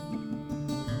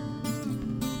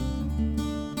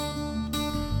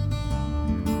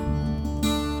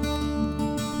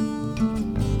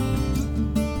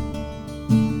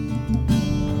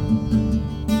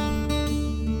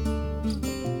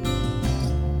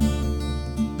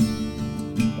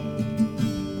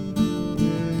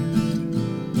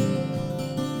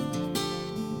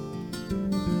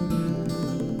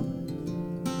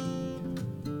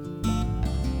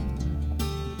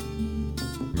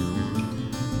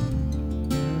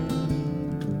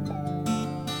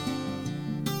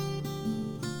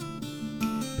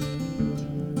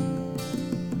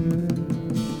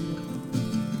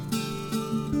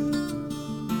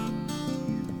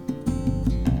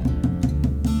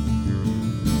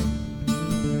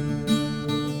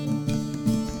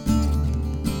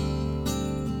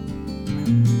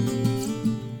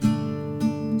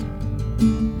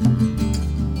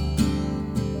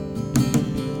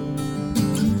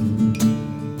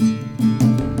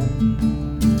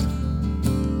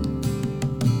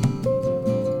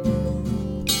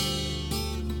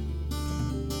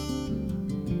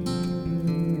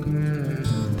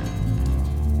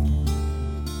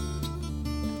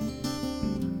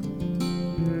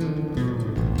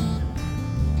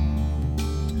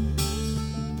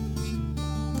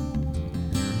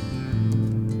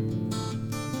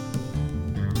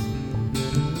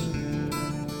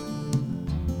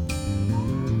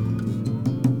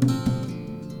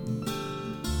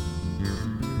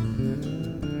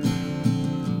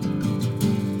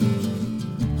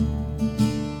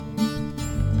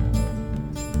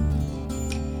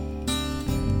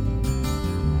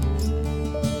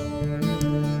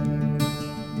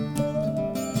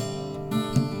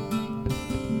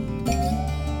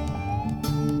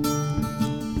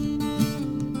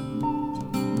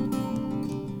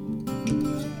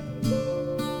 Bye.